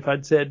imagine if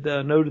I'd said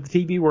no to the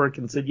TV work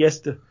and said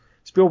yes to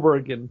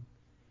Spielberg, and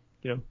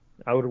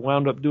I would have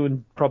wound up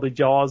doing probably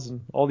Jaws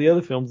and all the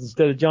other films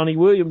instead of Johnny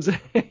Williams."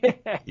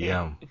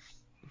 Yeah.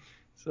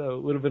 So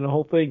it would have been a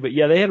whole thing. But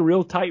yeah, they had a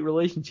real tight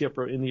relationship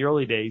in the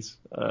early days,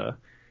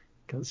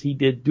 because he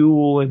did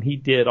Duel and he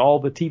did all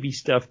the TV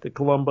stuff, the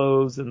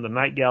Columbos and the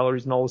Night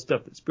Galleries and all the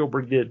stuff that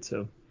Spielberg did.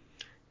 So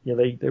yeah,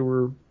 they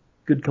were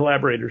good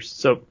collaborators.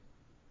 So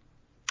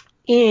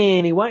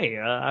anyway,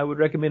 I would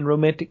recommend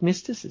Romantic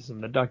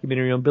Mysticism, the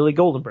documentary on Billy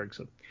Goldenberg.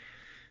 So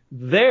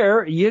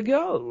there you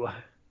go.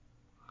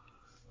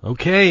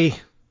 Okay,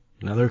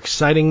 another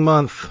exciting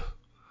month.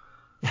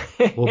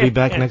 We'll be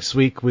back next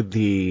week with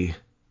the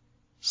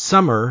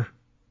summer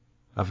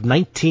of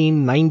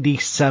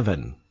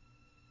 1997.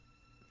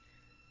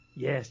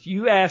 Yes,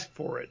 you asked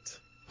for it.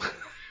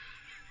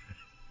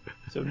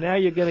 So now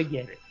you're going to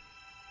get it.